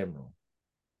beverage in general.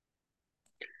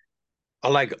 I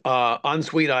like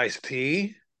unsweet iced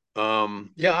tea.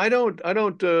 Yeah, I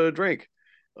don't drink.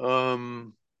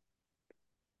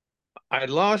 I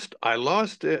lost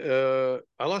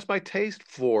my taste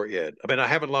for it. I mean, I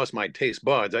haven't lost my taste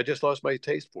buds. I just lost my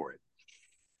taste for it.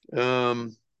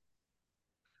 And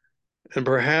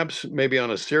perhaps maybe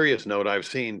on a serious note, I've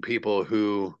seen people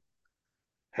who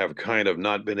have kind of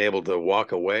not been able to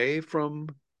walk away from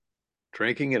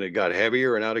drinking, and it got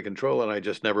heavier and out of control. And I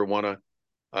just never want to,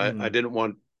 I didn't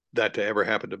want that to ever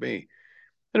happen to me.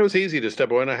 And it was easy to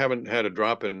step away, and I haven't had a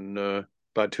drop in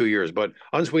about 2 years. But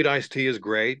unsweet iced tea is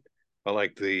great. I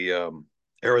like the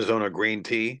Arizona green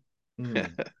tea. I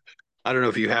don't know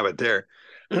if you have it there,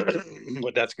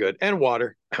 but that's good. And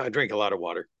water. I drink a lot of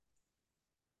water.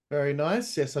 Very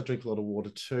nice. Yes, I drink a lot of water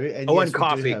too. And and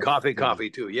coffee, coffee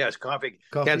too. Yes, coffee.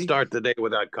 Can't start the day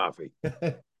without coffee.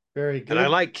 Very good. And I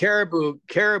like Caribou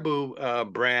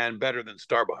brand better than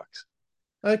Starbucks.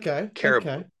 Okay. Caribou.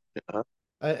 Okay. Yeah.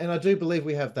 And I do believe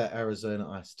we have that Arizona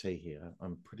iced tea here.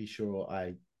 I'm pretty sure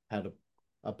I had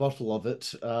a bottle of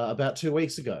it about 2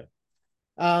 weeks ago.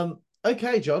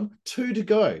 Okay, John, 2 to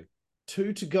go.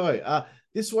 2 to go.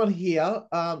 This one here,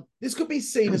 this could be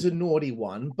seen as a naughty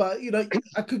one, but,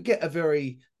 I could get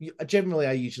generally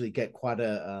I usually get quite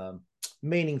a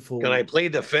meaningful. Can I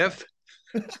plead the fifth?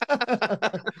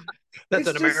 That's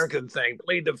an American thing.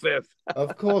 Plead the fifth.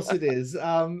 Of course it is.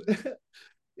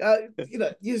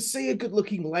 You see a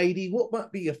good-looking lady. What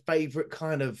might be your favorite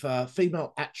kind of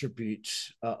female attribute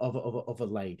of a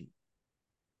lady?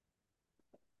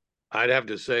 I'd have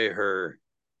to say her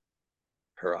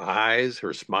eyes,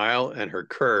 her smile, and her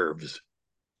curves.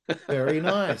 Very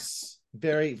nice.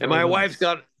 Very, And very nice.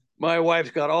 my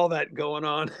wife's got all that going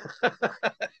on.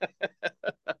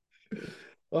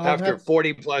 Well, after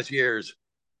 40 plus years.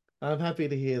 I'm happy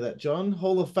to hear that, John.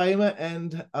 Hall of Famer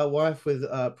and a wife with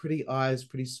pretty eyes,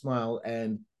 pretty smile,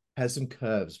 and has some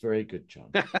curves. Very good,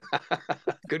 John.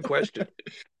 Good question.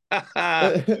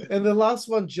 And the last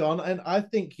one, John, and I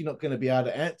think you're not going to be able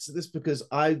to answer this because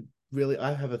I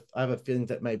have a feeling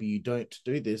that maybe you don't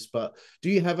do this, but do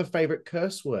you have a favorite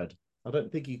curse word? I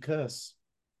don't think you curse.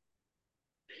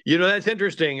 That's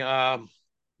interesting. No,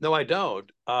 I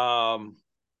don't.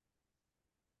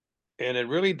 And it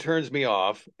really turns me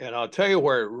off. And I'll tell you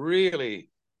where it really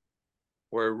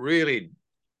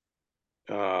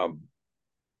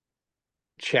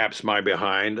chaps my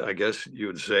behind, I guess you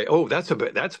would say. Oh, that's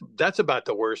about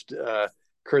the worst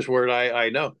curse word I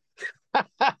know.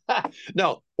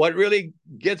 No, what really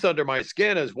gets under my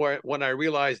skin is when I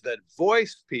realize that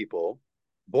voice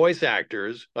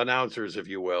actors, announcers, if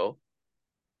you will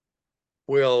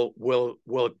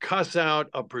cuss out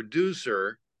a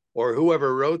producer or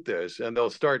whoever wrote this, and they'll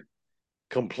start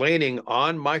complaining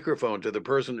on microphone to the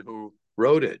person who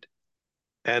wrote it,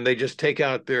 and they just take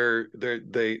out they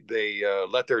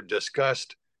let their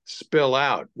disgust spill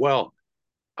out. Well,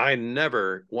 I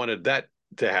never wanted that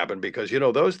to happen because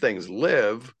those things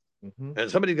live,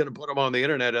 and somebody's going to put them on the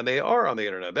internet, and they are on the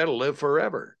internet. That'll live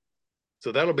forever.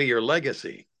 So that'll be your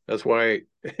legacy. That's why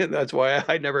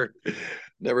I never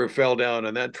fell down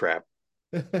in that trap.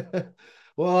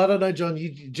 Well, I don't know, John.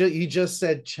 You just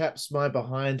said chaps my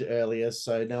behind earlier,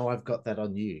 so now I've got that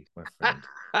on you, my friend.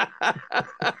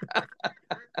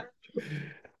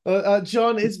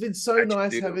 John, it's been so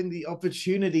nice having the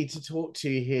opportunity to talk to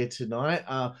you here tonight.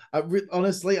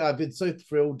 Honestly, I've been so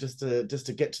thrilled just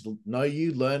to get to know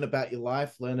you, learn about your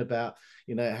life, learn about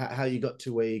how you got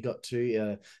to where you got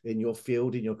to in your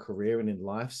field, in your career, and in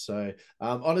life. So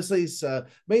honestly, it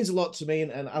means a lot to me,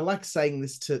 and I like saying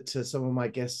this to some of my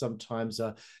guests sometimes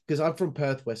because I'm from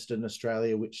Perth, Western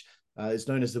Australia, which is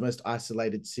known as the most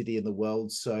isolated city in the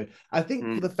world. So I think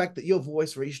for the fact that your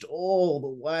voice reached all the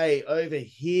way over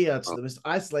here to the most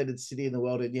isolated city in the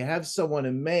world, and you have someone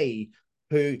in me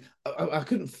who I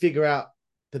couldn't figure out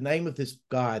the name of this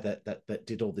guy that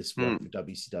did all this work for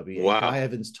WCW. Wow. Guy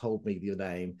Evans told me your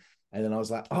name, and then I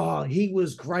was like, oh, he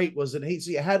was great, wasn't he?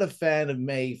 So you had a fan of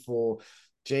me for,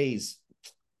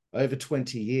 over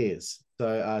 20 years.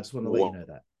 So I just want to let you know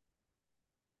that.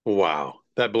 Wow,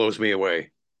 that blows me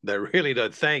away. That really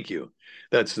does. Thank you.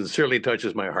 That sincerely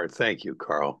touches my heart. Thank you,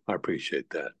 Carl. I appreciate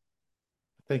that.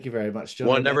 Thank you very much, John.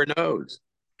 One never knows.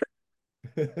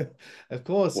 Of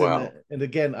course. Wow. And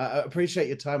again, I appreciate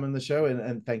your time on the show,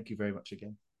 and thank you very much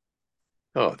again.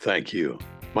 Oh, thank you.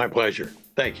 My pleasure.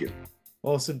 Thank you.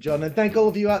 Awesome, John. And thank all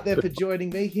of you out there for joining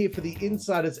me here for the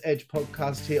Insider's Edge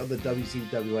podcast here on the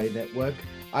WCWA Network.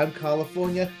 I'm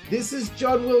Karlifornia. This is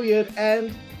John Willyard,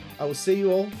 and I will see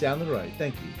you all down the road.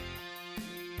 Thank you.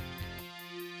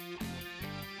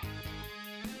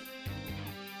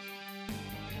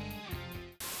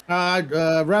 I'd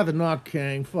rather not,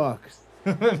 King. Fuck.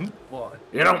 What?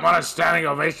 You don't want a standing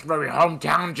ovation from your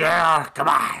hometown, JR? Come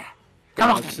on.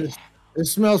 Come on. It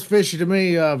smells fishy to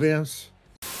me, Vince.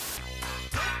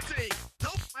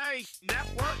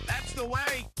 Network, that's the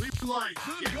way we play.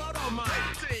 Good God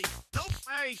Almighty.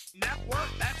 Network,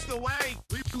 that's the way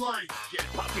we play. Get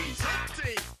puppies.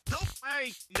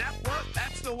 Network,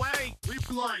 that's the way we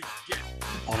play. Get. The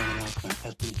following announcement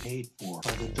has been paid for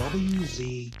by the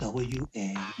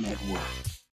WCWA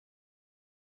Network.